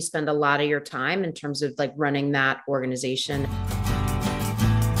that where you spend a lot of your time in terms of running that organization?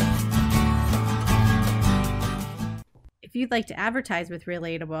 If you'd like to advertise with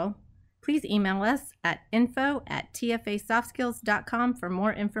Relatable, please email us at info@tfasoftskills.com for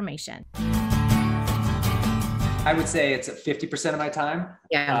more information. I would say it's 50% of my time.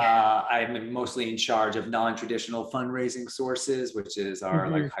 Yeah. I'm mostly in charge of non-traditional fundraising sources, which is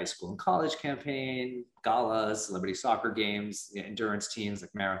our high school and college campaign, galas, celebrity soccer games, endurance teams like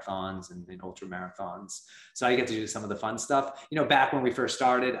marathons and ultra marathons. So I get to do some of the fun stuff. Back when we first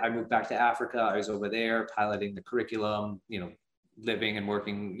started, I moved back to Africa. I was over there piloting the curriculum, living and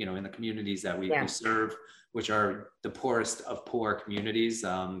working, in the communities that we serve, which are the poorest of poor communities,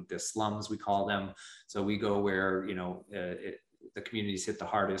 the slums, we call them. So we go where, the communities hit the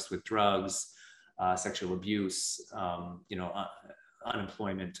hardest with drugs, sexual abuse,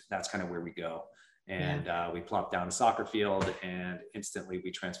 unemployment. That's kind of where we go. And we plop down a soccer field and instantly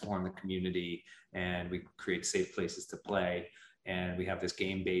we transform the community and we create safe places to play. And we have this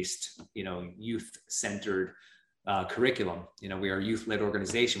game-based, youth-centered curriculum. We are a youth-led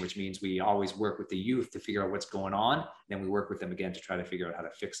organization, which means we always work with the youth to figure out what's going on. Then we work with them again to try to figure out how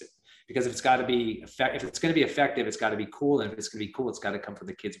to fix it. Because if it's going to be effective, it's got to be cool. And if it's going to be cool, it's got to come from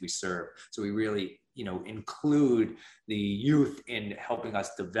the kids we serve. So we really, include the youth in helping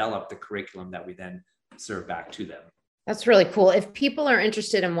us develop the curriculum that we then serve back to them. That's really cool. If people are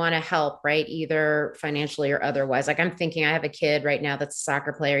interested and want to help, right, either financially or otherwise, I'm thinking I have a kid right now that's a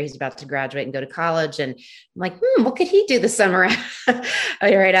soccer player. He's about to graduate and go to college. And I'm like, what could he do this summer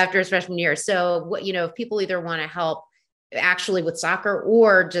right after his freshman year? So what, if people either want to help actually with soccer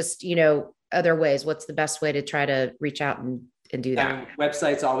or just, other ways, what's the best way to try to reach out and do that?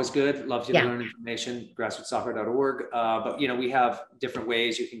 Website's always good. Love to learn information, grassrootssoccer.org. But, we have different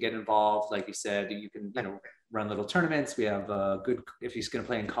ways you can get involved. Like you said, you can, run little tournaments. We have if he's going to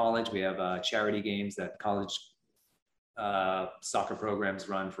play in college, we have charity games that college soccer programs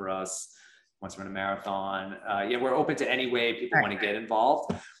run for us. Wants to run a marathon. We're open to any way people want to get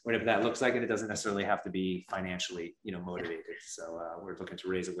involved, whatever that looks like. And it doesn't necessarily have to be financially, motivated. So we're looking to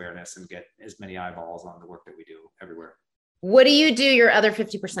raise awareness and get as many eyeballs on the work that we do everywhere. What do you do your other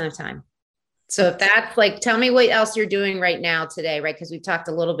 50% of time? So if that's tell me what else you're doing right now today, right? Because we've talked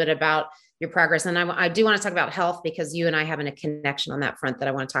a little bit about your progress, and I do want to talk about health because you and I have a connection on that front that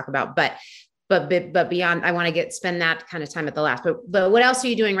I want to talk about. But beyond, I want to spend that kind of time at the last. But what else are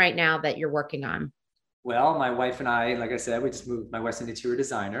you doing right now that you're working on? Well, my wife and I, like I said, we just moved. My wife's an interior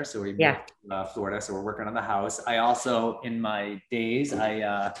designer, so we moved to Florida. So we're working on the house. I also, in my days,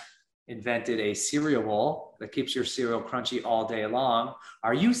 I invented a cereal bowl that keeps your cereal crunchy all day long.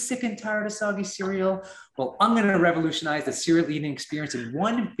 Are you sick and tired of soggy cereal? Well, I'm going to revolutionize the cereal eating experience in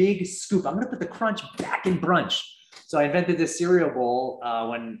one big scoop. I'm going to put the crunch back in brunch. So I invented this cereal bowl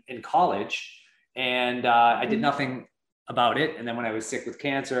when in college, and I did nothing about it. And then when I was sick with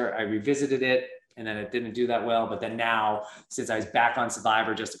cancer, I revisited it, and then it didn't do that well. But then now, since I was back on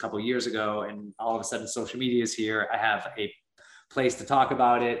Survivor just a couple of years ago, and all of a sudden social media is here, I have a place to talk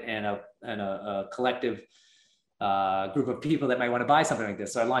about it and a collective group of people that might want to buy something like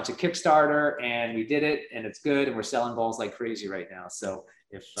this. So I launched a Kickstarter and we did it, and it's good. And we're selling bowls like crazy right now. So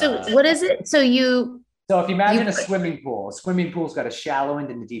what is it? So if you imagine a swimming pool's got a shallow end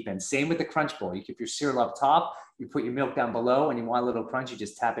and a deep end. Same with the crunch bowl. You keep your cereal up top, you put your milk down below, and you want a little crunch, you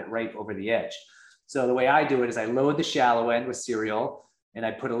just tap it right over the edge. So the way I do it is I load the shallow end with cereal, and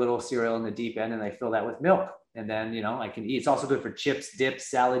I put a little cereal in the deep end, and I fill that with milk. And then, I can eat. It's also good for chips, dip,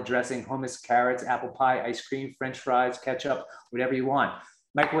 salad, dressing, hummus, carrots, apple pie, ice cream, French fries, ketchup, whatever you want.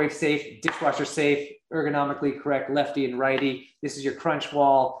 Microwave safe, dishwasher safe, ergonomically correct, lefty and righty. This is your crunch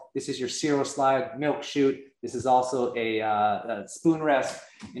wall. This is your cereal slide, milk chute. This is also a spoon rest.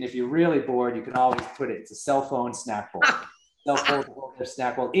 And if you're really bored, you can always put it. It's a cell phone snack bowl. Self-foldable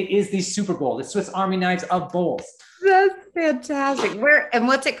snack bowl. It is the Super Bowl, the Swiss Army knives of bowls. That's fantastic. And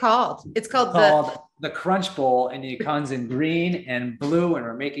what's it called? It's called the Crunch Bowl, and it comes in green and blue, and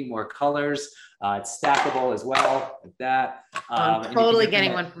we're making more colors. It's stackable as well, like that. I'm totally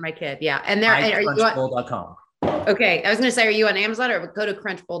getting one for my kid. Yeah. And there, are you on crunchbowl.com. Okay. I was going to say, are you on Amazon, or go to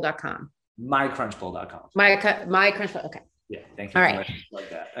crunchbowl.com? mycrunchbowl.com. My Crunchbowl. Okay. Yeah. Thank you. All right. Like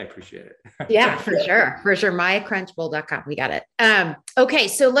that. I appreciate it. Yeah, for sure. For sure. mycrunchbowl.com. We got it. Okay.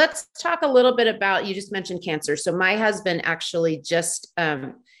 So let's talk a little bit about, you just mentioned cancer. So my husband actually just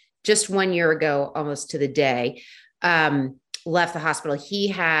 1 year ago, almost to the day, left the hospital.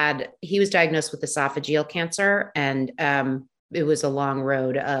 He was diagnosed with esophageal cancer, and it was a long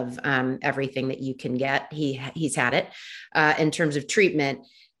road of everything that you can get. He's had it in terms of treatment.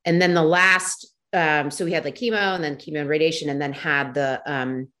 And then the last, so we had like chemo and radiation, and then had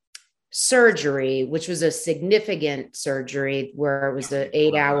the surgery, which was a significant surgery where it was an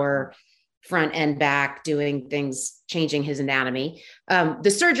 8-hour front and back doing things, changing his anatomy.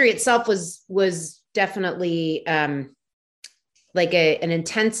 The surgery itself was definitely like an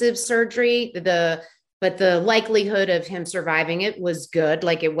intensive surgery. But the likelihood of him surviving it was good.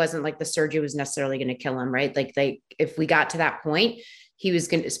 Like, it wasn't like the surgery was necessarily going to kill him, right? Like, if we got to that point, he was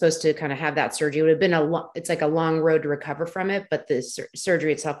supposed to kind of have that surgery. It would have been it's like a long road to recover from it, but the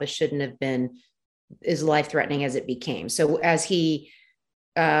surgery itself shouldn't have been as life-threatening as it became. So as he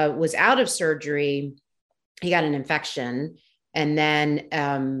was out of surgery, he got an infection, and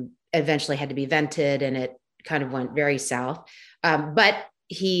then eventually had to be vented, and it kind of went very south. But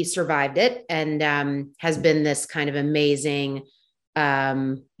he survived it, and has been this kind of amazing,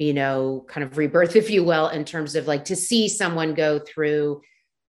 kind of rebirth, if you will, in terms of like, to see someone go through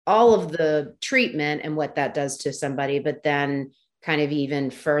all of the treatment and what that does to somebody, but then kind of even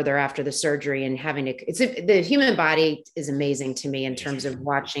further after the surgery and having the human body is amazing to me in terms of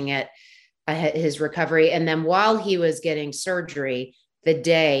watching it, his recovery. And then while he was getting surgery, the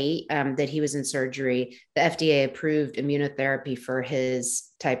day that he was in surgery, the FDA approved immunotherapy for his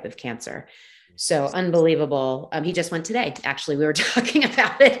type of cancer. So unbelievable. He just went today. Actually, we were talking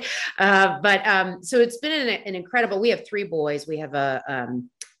about it. So it's been an incredible, we have 3 boys. We have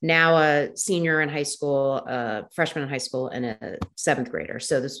now a senior in high school, a freshman in high school, and a 7th grader.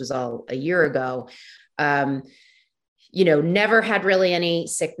 So this was all a year ago. Never had really any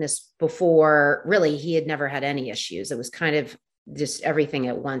sickness before. Really, he had never had any issues. It was kind of just everything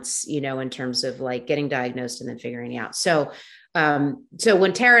at once, in terms of like getting diagnosed and then figuring it out. So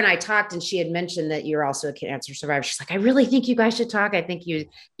when Tara and I talked, and she had mentioned that you're also a cancer survivor, she's like, I really think you guys should talk. I think you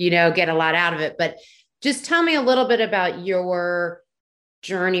get a lot out of it, but just tell me a little bit about your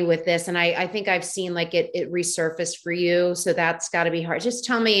journey with this. And I think I've seen like it resurfaced for you. So that's gotta be hard. Just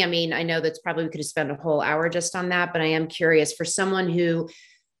tell me, I know that's probably, we could have spent a whole hour just on that, but I am curious, for someone who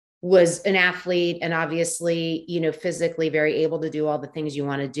was an athlete and obviously, physically very able to do all the things you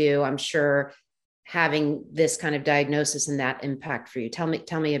want to do, I'm sure having this kind of diagnosis and that impact for you. Tell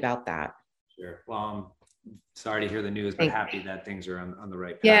me about that. Sure. Well, I'm sorry to hear the news, but happy that things are on the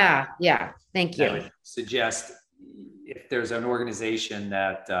right path. Yeah. Thank you. I would suggest, if there's an organization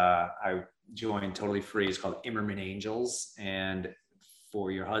that I joined totally free, it's called Immerman Angels, and for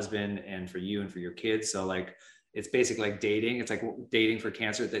your husband and for you and for your kids. So like, it's basically like dating. It's like dating for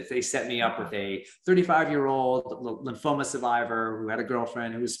cancer. They set me up with a 35-year-old lymphoma survivor who had a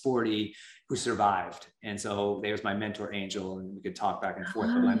girlfriend who was sporty, who survived. And so they was my mentor angel, and we could talk back and forth.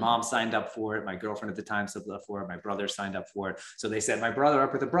 But my mom signed up for it. My girlfriend at the time signed up for it. My brother signed up for it. So they set my brother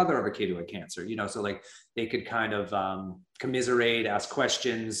up with a brother of a kid who had cancer, so like they could kind of commiserate, ask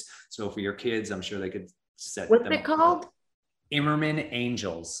questions. So for your kids, I'm sure they could set. What's it called? Immerman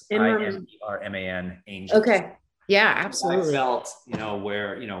Angels. IMERMAN Angels. Okay. Yeah, absolutely. I felt,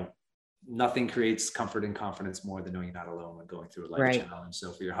 where, nothing creates comfort and confidence more than knowing you're not alone when going through a life challenge.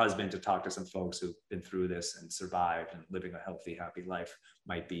 So for your husband to talk to some folks who've been through this and survived and living a healthy, happy life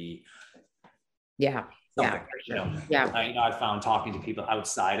might be. Yeah. Something, I found talking to people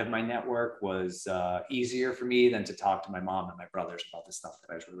outside of my network was easier for me than to talk to my mom and my brothers about the stuff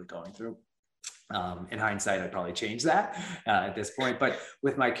that I was really going through. In hindsight, I'd probably change that at this point. But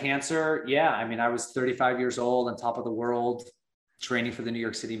with my cancer, I was 35 years old, on top of the world, training for the New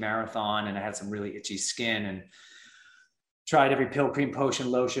York City Marathon, and I had some really itchy skin and tried every pill, cream, potion,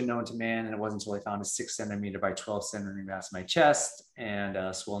 lotion known to man. And it wasn't until I found a 6 centimeter by 12 centimeter mass in my chest and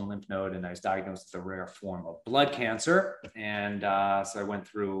a swollen lymph node. And I was diagnosed with a rare form of blood cancer. And so I went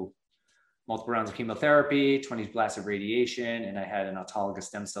through multiple rounds of chemotherapy, 20 blasts of radiation, and I had an autologous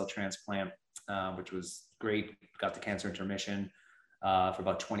stem cell transplant, which was great. Got the cancer into remission for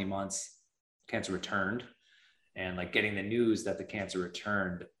about 20 months. Cancer returned. And like getting the news that the cancer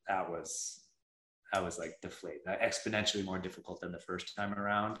returned, that was like exponentially more difficult than the first time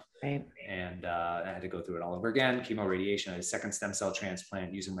around. Right. And I had to go through it all over again. Chemo, radiation, I had a second stem cell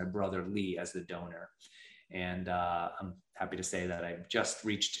transplant using my brother Lee as the donor. And I'm happy to say that I've just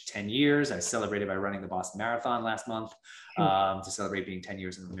reached 10 years. I celebrated by running the Boston Marathon last month to celebrate being 10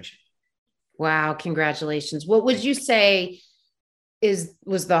 years in remission. Wow. Congratulations. What would you say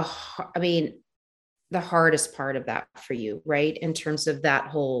was the hardest part of that for you, right? In terms of that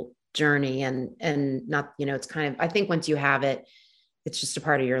whole journey and not, it's kind of, I think once you have it, it's just a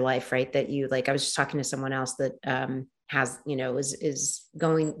part of your life, right? That you, like, I was just talking to someone else that has, is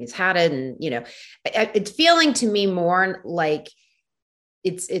had it. And, it's feeling to me more like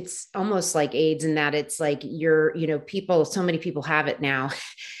it's almost like AIDS in that it's like so many people have it now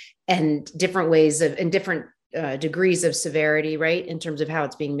and different ways of, and different degrees of severity, right? In terms of how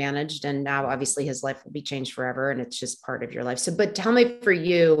it's being managed. And now obviously his life will be changed forever and it's just part of your life. So, but tell me for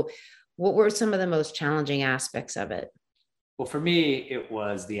you, what were some of the most challenging aspects of it? Well, for me, it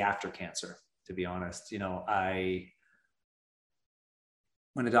was the after cancer, to be honest.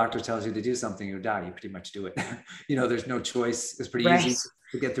 When a doctor tells you to do something, you die, you pretty much do it. There's no choice. It's pretty easy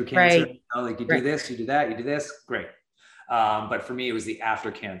to get through cancer. Right. You do this, you do that, you do this, great. But for me, it was the after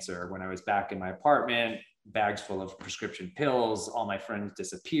cancer when I was back in my apartment, bags full of prescription pills, all my friends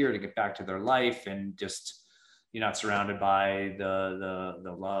disappear to get back to their life, and just you're not surrounded by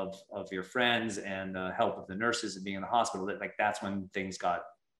the love of your friends and the help of the nurses and being in the hospital. That's when things got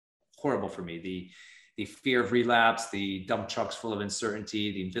horrible for me. The fear of relapse, the dump trucks full of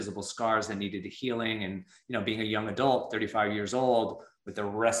uncertainty, the invisible scars that needed healing, and being a young adult, 35 years old, with the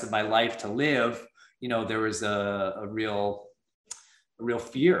rest of my life to live, there was a real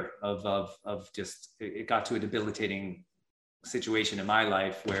fear of just, it got to a debilitating situation in my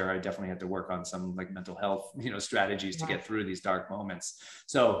life where I definitely had to work on some mental health, strategies to get through these dark moments.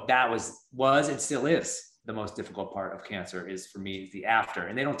 So that was, it still is the most difficult part of cancer, is for me the after.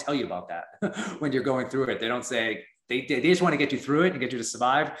 And they don't tell you about that when you're going through it. They don't say, they just want to get you through it and get you to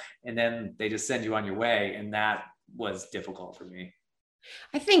survive. And then they just send you on your way. And that was difficult for me.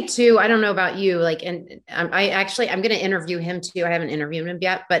 I think too, I don't know about you, I'm going to interview him too. I haven't interviewed him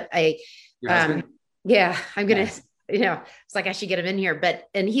yet, but I'm going to, it's like, I should get him in here,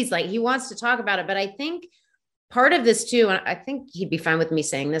 and he's like, he wants to talk about it. But I think part of this too, and I think he'd be fine with me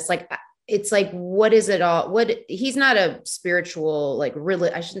saying this, it's like, what is it all? He's not a spiritual, I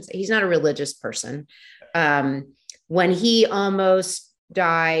shouldn't say, he's not a religious person. When he almost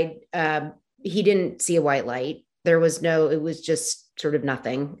died, he didn't see a white light. It was just sort of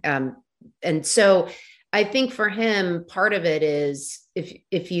nothing. And so I think for him, part of it is there's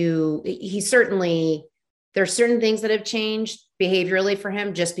certain things that have changed behaviorally for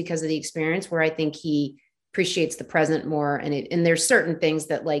him just because of the experience, where I think he appreciates the present more. And there's certain things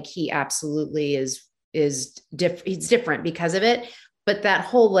that he absolutely he's different because of it. But that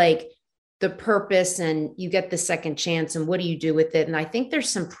whole, the purpose, and you get the second chance, and what do you do with it? And I think there's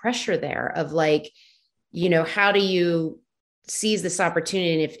some pressure there of how do you seize this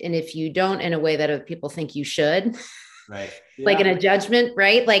opportunity? And if you don't, in a way that other people think you should, right. Yeah. In a judgment,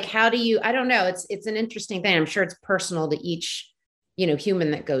 right? How do you, I don't know. It's an interesting thing. I'm sure it's personal to each,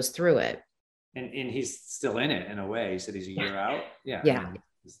 human that goes through it. And he's still in it in a way. He said he's a year out. Yeah. Yeah.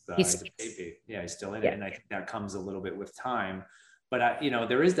 He's a baby. Yeah. He's still in it. And I think that comes a little bit with time, but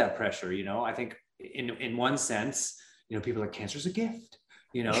there is that pressure, I think in one sense, people are like, cancer's a gift,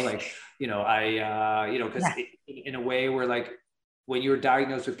 because in a way where when you're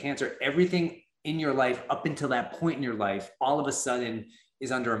diagnosed with cancer, everything in your life up until that point in your life, all of a sudden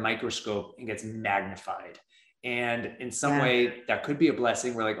is under a microscope and gets magnified. And in some way that could be a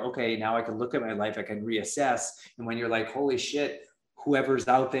blessing. We're like, okay, now I can look at my life, I can reassess. And when you're like, holy shit, whoever's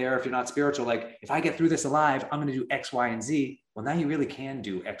out there, if you're not spiritual, if I get through this alive, I'm going to do X, Y, and Z. Well, now you really can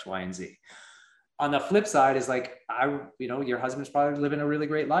do X, Y, and Z. On the flip side is your husband's probably living a really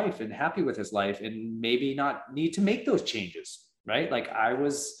great life and happy with his life and maybe not need to make those changes, right? I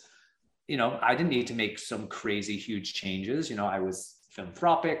was, I didn't need to make some crazy, huge changes. I was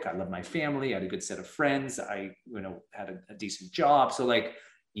philanthropic. I love my family. I had a good set of friends. I, had a decent job. So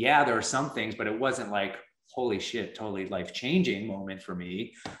there are some things, but it wasn't holy shit, totally life-changing moment for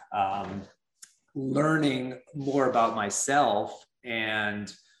me. Learning more about myself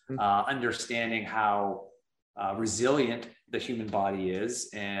and understanding how resilient the human body is.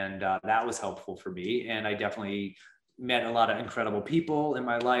 And that was helpful for me. And I definitely met a lot of incredible people in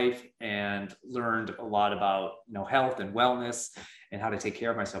my life and learned a lot about, health and wellness and how to take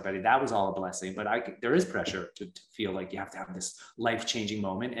care of myself. I think that was all a blessing, but there is pressure to feel like you have to have this life-changing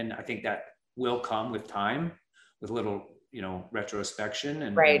moment. And I think that will come with time. with a little, retrospection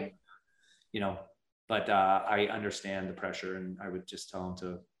and, Right. But I understand the pressure, and I would just tell them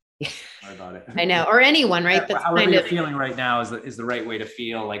to worry about it. I know, or anyone, right? Yeah, however you're feeling right now is the right way to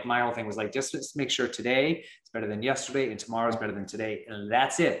feel. Like my whole thing was like, just make sure today is better than yesterday and tomorrow is better than today. And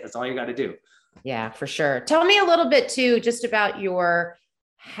that's it. That's all you got to do. Yeah, for sure. Tell me a little bit too, just about your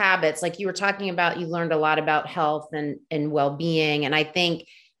habits. Like you were talking about, you learned a lot about health and well-being. And I think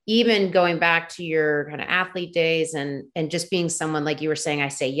even going back to your kind of athlete days and just being someone, like you were saying, I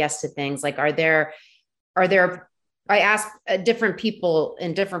say yes to things. Like, are there, I ask different people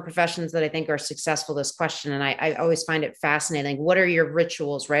in different professions that I think are successful this question. And I always find it fascinating. What are your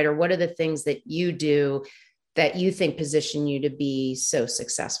rituals, right? Or what are the things that you do that you think position you to be so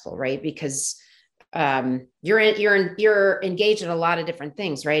successful, right? Because you're engaged in a lot of different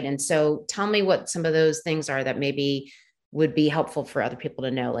things, right? And so tell me what some of those things are that maybe would be helpful for other people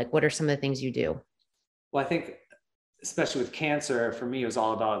to know. Like, what are some of the things you do? Well, I think especially with cancer, for me, it was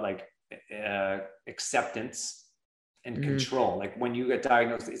all about like acceptance and control. Like when you get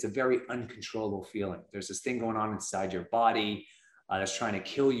diagnosed, it's a very uncontrollable feeling. There's this thing going on inside your body that's trying to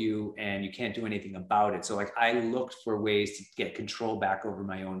kill you, and you can't do anything about it. So like I looked for ways to get control back over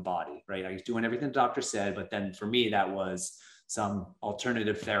my own body, right? I was doing everything the doctor said, but then for me, that was some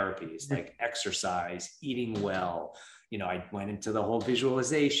alternative therapies like exercise, eating well. I went into the whole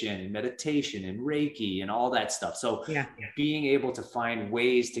visualization and meditation and Reiki and all that stuff. So being able to find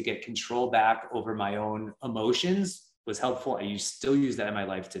ways to get control back over my own emotions was helpful. I still use that in my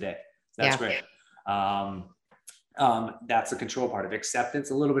life today. That's great. That's the control part of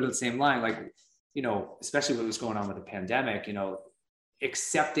acceptance. A little bit of the same line, like, especially what was going on with the pandemic,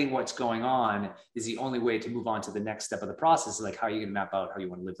 accepting what's going on is the only way to move on to the next step of the process. Like, how are you going to map out how you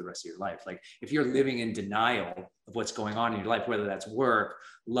want to live the rest of your life? Like if you're living in denial of what's going on in your life, whether that's work,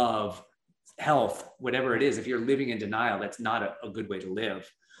 love, health, whatever it is, if you're living in denial, that's not a good way to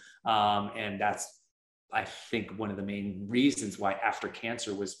live. And that's, I think, one of the main reasons why after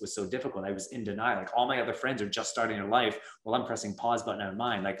cancer was so difficult. I was in denial. Like all my other friends are just starting their life while I'm pressing pause button on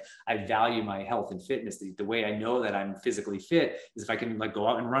mine. Like I value my health and fitness. The way I know that I'm physically fit is if I can like go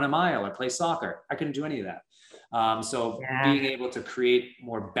out and run a mile or play soccer. I couldn't do any of that. So being able to create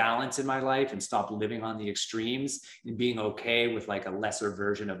more balance in my life and stop living on the extremes and being okay with like a lesser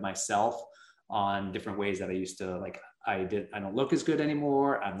version of myself on different ways that I used to like, I don't look as good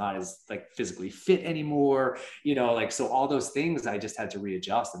anymore. I'm not as like physically fit anymore, so all those things I just had to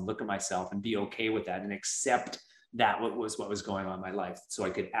readjust and look at myself and be okay with that and accept that what was going on in my life so I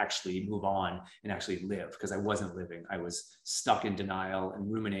could actually move on and actually live, because I wasn't living. I was stuck in denial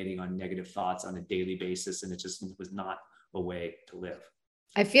and ruminating on negative thoughts on a daily basis. And it just was not a way to live.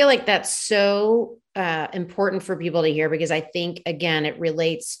 I feel like that's so important for people to hear, because I think, again, it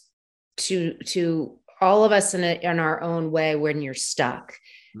relates to all of us in our own way when you're stuck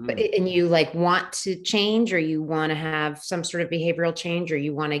and you like want to change, or you want to have some sort of behavioral change, or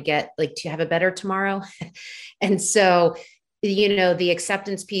you want to get like to have a better tomorrow. And so, the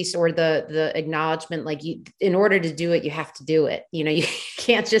acceptance piece or the acknowledgement, like in order to do it, you have to do it. You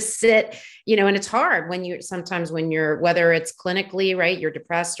can't just sit, and it's hard sometimes when you're, whether it's clinically, right, you're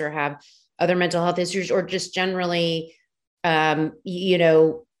depressed or have other mental health issues, or just generally,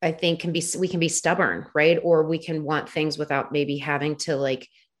 I think we can be stubborn, right? Or we can want things without maybe having to like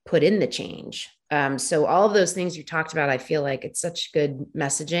put in the change. So all of those things you talked about, I feel like it's such good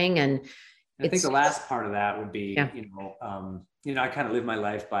messaging. And I think the last part of that would be, I kind of live my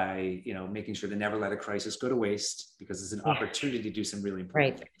life by, making sure to never let a crisis go to waste, because it's an opportunity to do some really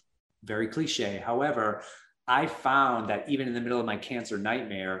important things. Very cliche. However, I found that even in the middle of my cancer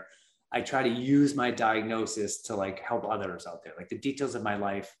nightmare, I try to use my diagnosis to like help others out there. Like the details of my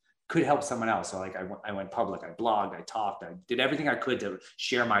life could help someone else. So like I went public, I blogged, I talked, I did everything I could to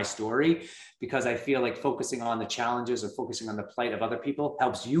share my story, because I feel like focusing on the challenges or focusing on the plight of other people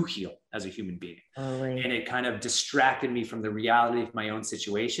helps you heal as a human being. And it kind of distracted me from the reality of my own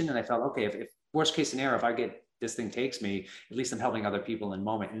situation. And I felt, okay, if worst case scenario, if I get this thing takes me, at least I'm helping other people in the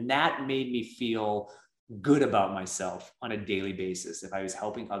moment. And that made me feel good about myself on a daily basis if I was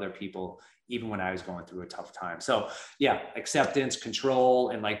helping other people, even when I was going through a tough time. So acceptance,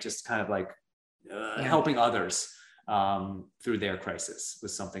 control, and like just kind of like helping others through their crisis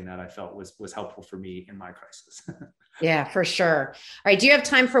was something that I felt was helpful for me in my crisis. Yeah, for sure. All right. Do you have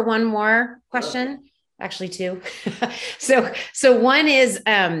time for one more question? Actually, two. So one is,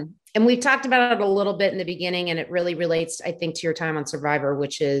 and we've talked about it a little bit in the beginning, and it really relates, I think, to your time on Survivor,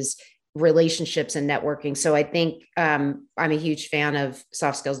 which is relationships and networking. So I think I'm a huge fan of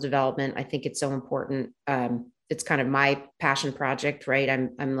soft skills development. I think it's so important. It's kind of my passion project, right?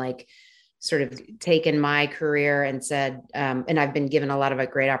 I'm like sort of taken my career and said, and I've been given a lot of a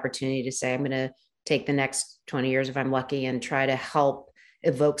great opportunity to say, I'm going to take the next 20 years if I'm lucky and try to help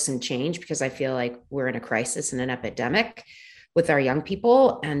evoke some change, because I feel like we're in a crisis and an epidemic with our young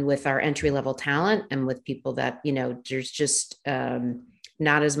people and with our entry level talent and with people that, there's just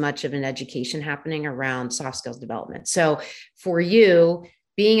not as much of an education happening around soft skills development. So for you,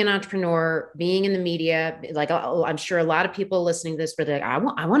 being an entrepreneur, being in the media, like I'm sure a lot of people listening to this, but like, I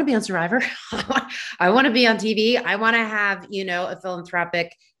want to be on Survivor. I want to be on TV. I want to have, a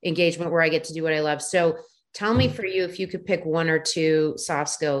philanthropic engagement where I get to do what I love. So tell me, for you, if you could pick one or two soft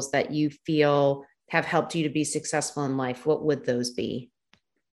skills that you feel have helped you to be successful in life, what would those be?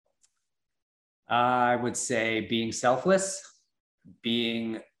 I would say being selfless,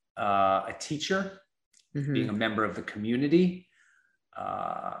 being a teacher, being a member of the community,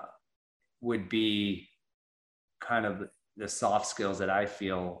 would be kind of the soft skills that I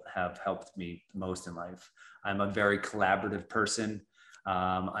feel have helped me most in life. I'm a very collaborative person.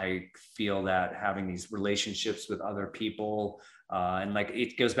 I feel that having these relationships with other people, and like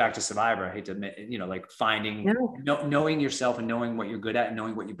it goes back to Survivor. I hate to admit, like finding, knowing yourself and knowing what you're good at and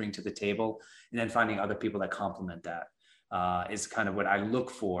knowing what you bring to the table, and then finding other people that complement that is kind of what I look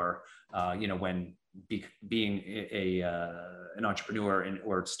for, when being an entrepreneur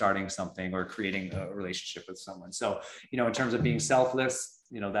or starting something or creating a relationship with someone. So, in terms of being selfless,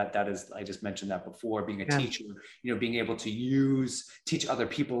 that is, I just mentioned that before, being a teacher, being able to teach other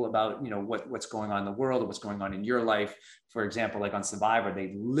people about, what's going on in the world, or what's going on in your life. For example, like on Survivor,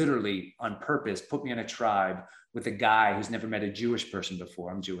 they literally on purpose put me in a tribe with a guy who's never met a Jewish person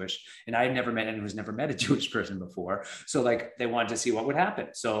before. I'm Jewish, and I had never met anyone who's never met a Jewish person before. So like they wanted to see what would happen.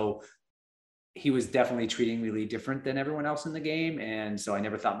 So he was definitely treating me really different than everyone else in the game. And so I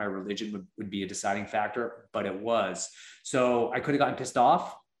never thought my religion would be a deciding factor, but it was. So I could have gotten pissed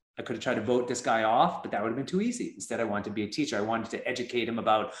off. I could have tried to vote this guy off, but that would have been too easy. Instead, I wanted to be a teacher. I wanted to educate him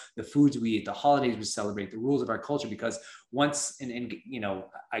about the foods we eat, the holidays we celebrate, the rules of our culture, because once,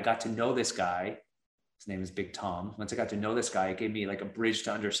 I got to know this guy. His name is Big Tom. Once I got to know this guy, it gave me like a bridge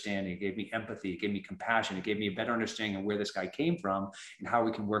to understanding. It gave me empathy. It gave me compassion. It gave me a better understanding of where this guy came from and how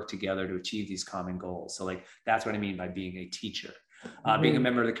we can work together to achieve these common goals. So like, that's what I mean by being a teacher. Being a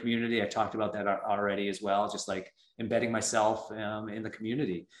member of the community, I talked about that already as well. Just like embedding myself in the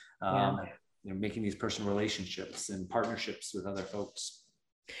community, making these personal relationships and partnerships with other folks.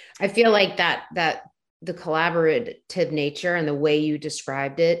 I feel like that the collaborative nature and the way you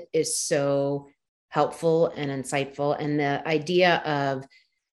described it is so helpful and insightful. And the idea of,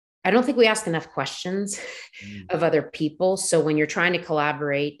 I don't think we ask enough questions of other people. So when you're trying to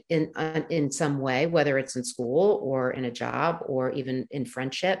collaborate in some way, whether it's in school or in a job or even in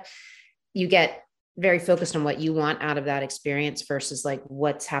friendship, you get very focused on what you want out of that experience versus like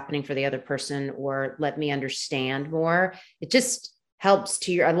what's happening for the other person, or let me understand more. It just helps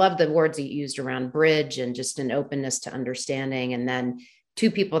I love the words you used around bridge and just an openness to understanding. And then two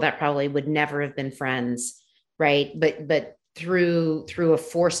people that probably would never have been friends, right? But through a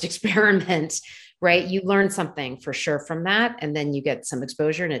forced experiment, right? You learn something for sure from that. And then you get some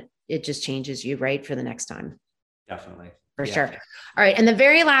exposure and it just changes you, right? For the next time. Definitely. For sure. All right. And the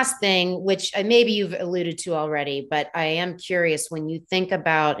very last thing, which maybe you've alluded to already, but I am curious, when you think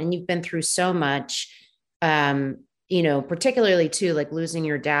about, and you've been through so much, particularly too, like losing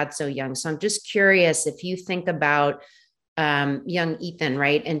your dad so young. So I'm just curious if you think about young Ethan,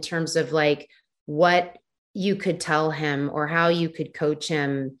 right? In terms of like what you could tell him or how you could coach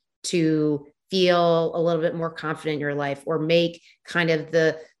him to feel a little bit more confident in your life, or make kind of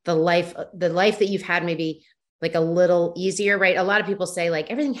the life that you've had maybe like a little easier, right? A lot of people say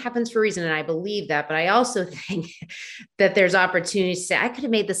like everything happens for a reason. And I believe that, but I also think that there's opportunities to say, I could have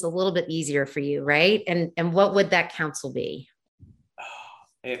made this a little bit easier for you. Right. And what would that counsel be?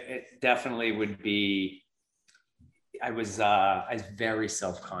 It definitely would be, I was very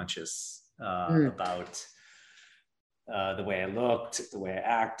self-conscious about the way I looked, the way I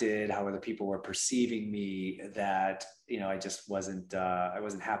acted, how other people were perceiving me, that, I just wasn't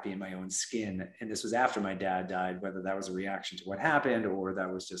happy in my own skin. And this was after my dad died, whether that was a reaction to what happened or that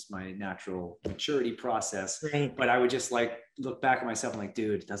was just my natural maturity process. Right. But I would just like look back at myself and like,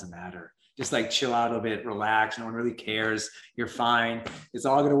 dude, it doesn't matter. Just like chill out a little bit, relax. No one really cares. You're fine. It's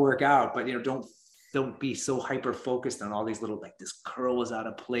all going to work out. But, don't be so hyper focused on all these little, like this curl was out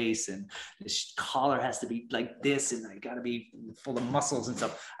of place and this collar has to be like this and I got to be full of muscles and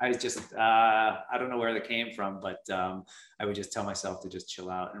stuff. I was just, I don't know where that came from, but I would just tell myself to just chill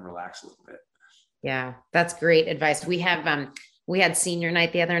out and relax a little bit. Yeah, that's great advice. We have we had senior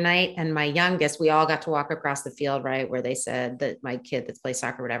night the other night, and my youngest, we all got to walk across the field, right, where they said that my kid that's plays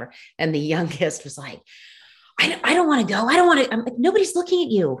soccer or whatever. And the youngest was like, I don't want to go. I don't want to. I'm like, nobody's looking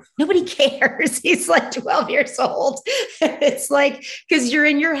at you. Nobody cares. He's like 12 years old. It's like, because you're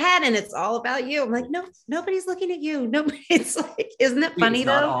in your head and it's all about you. I'm like, no, nobody's looking at you. Nobody. It's like, isn't it funny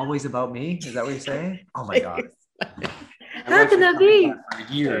though? It's not always about me. Is that what you're saying? Oh my God. How can that be? For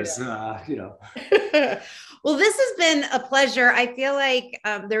years, you know. Well, this has been a pleasure. I feel like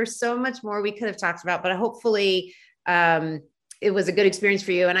there's so much more we could have talked about, but hopefully it was a good experience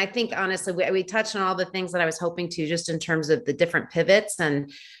for you. And I think honestly, we touched on all the things that I was hoping to, just in terms of the different pivots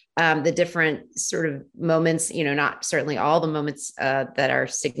and the different sort of moments, you know, not certainly all the moments that are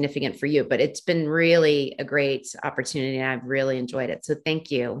significant for you, but it's been really a great opportunity and I've really enjoyed it. So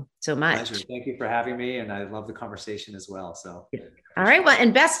thank you so much. Pleasure. Thank you for having me. And I love the conversation as well. So, all right. Well,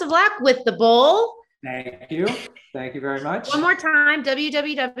 and best of luck with the bowl. Thank you. Thank you very much. One more time,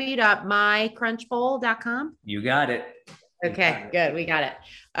 www.mycrunchbowl.com. You got it. Okay, good. We got it.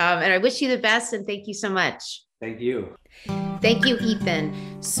 And I wish you the best and thank you so much. Thank you. Thank you,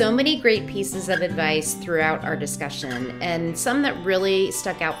 Ethan. So many great pieces of advice throughout our discussion, and some that really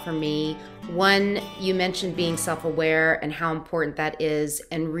stuck out for me. One, you mentioned being self-aware and how important that is,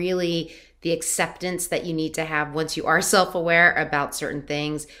 and really the acceptance that you need to have once you are self-aware about certain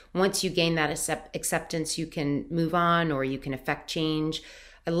things. Once you gain that acceptance, you can move on or you can affect change.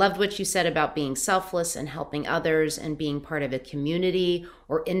 I loved what you said about being selfless and helping others and being part of a community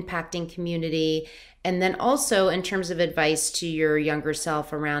or impacting community. And then also in terms of advice to your younger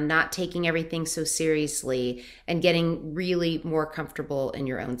self around not taking everything so seriously and getting really more comfortable in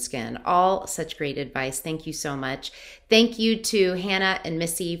your own skin. All such great advice. Thank you so much. Thank you to Hannah and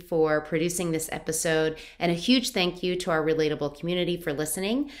Missy for producing this episode, and a huge thank you to our Relatable community for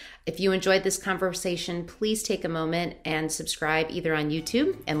listening. If you enjoyed this conversation, please take a moment and subscribe either on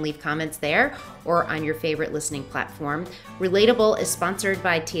YouTube and leave comments there or on your favorite listening platform. Relatable is sponsored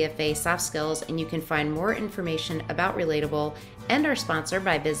by TFA Soft Skills, and you can find more information about Relatable and our sponsor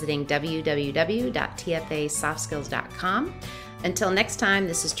by visiting www.tfasoftskills.com. Until next time,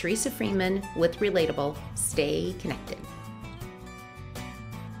 this is Teresa Freeman with Relatable. Stay connected.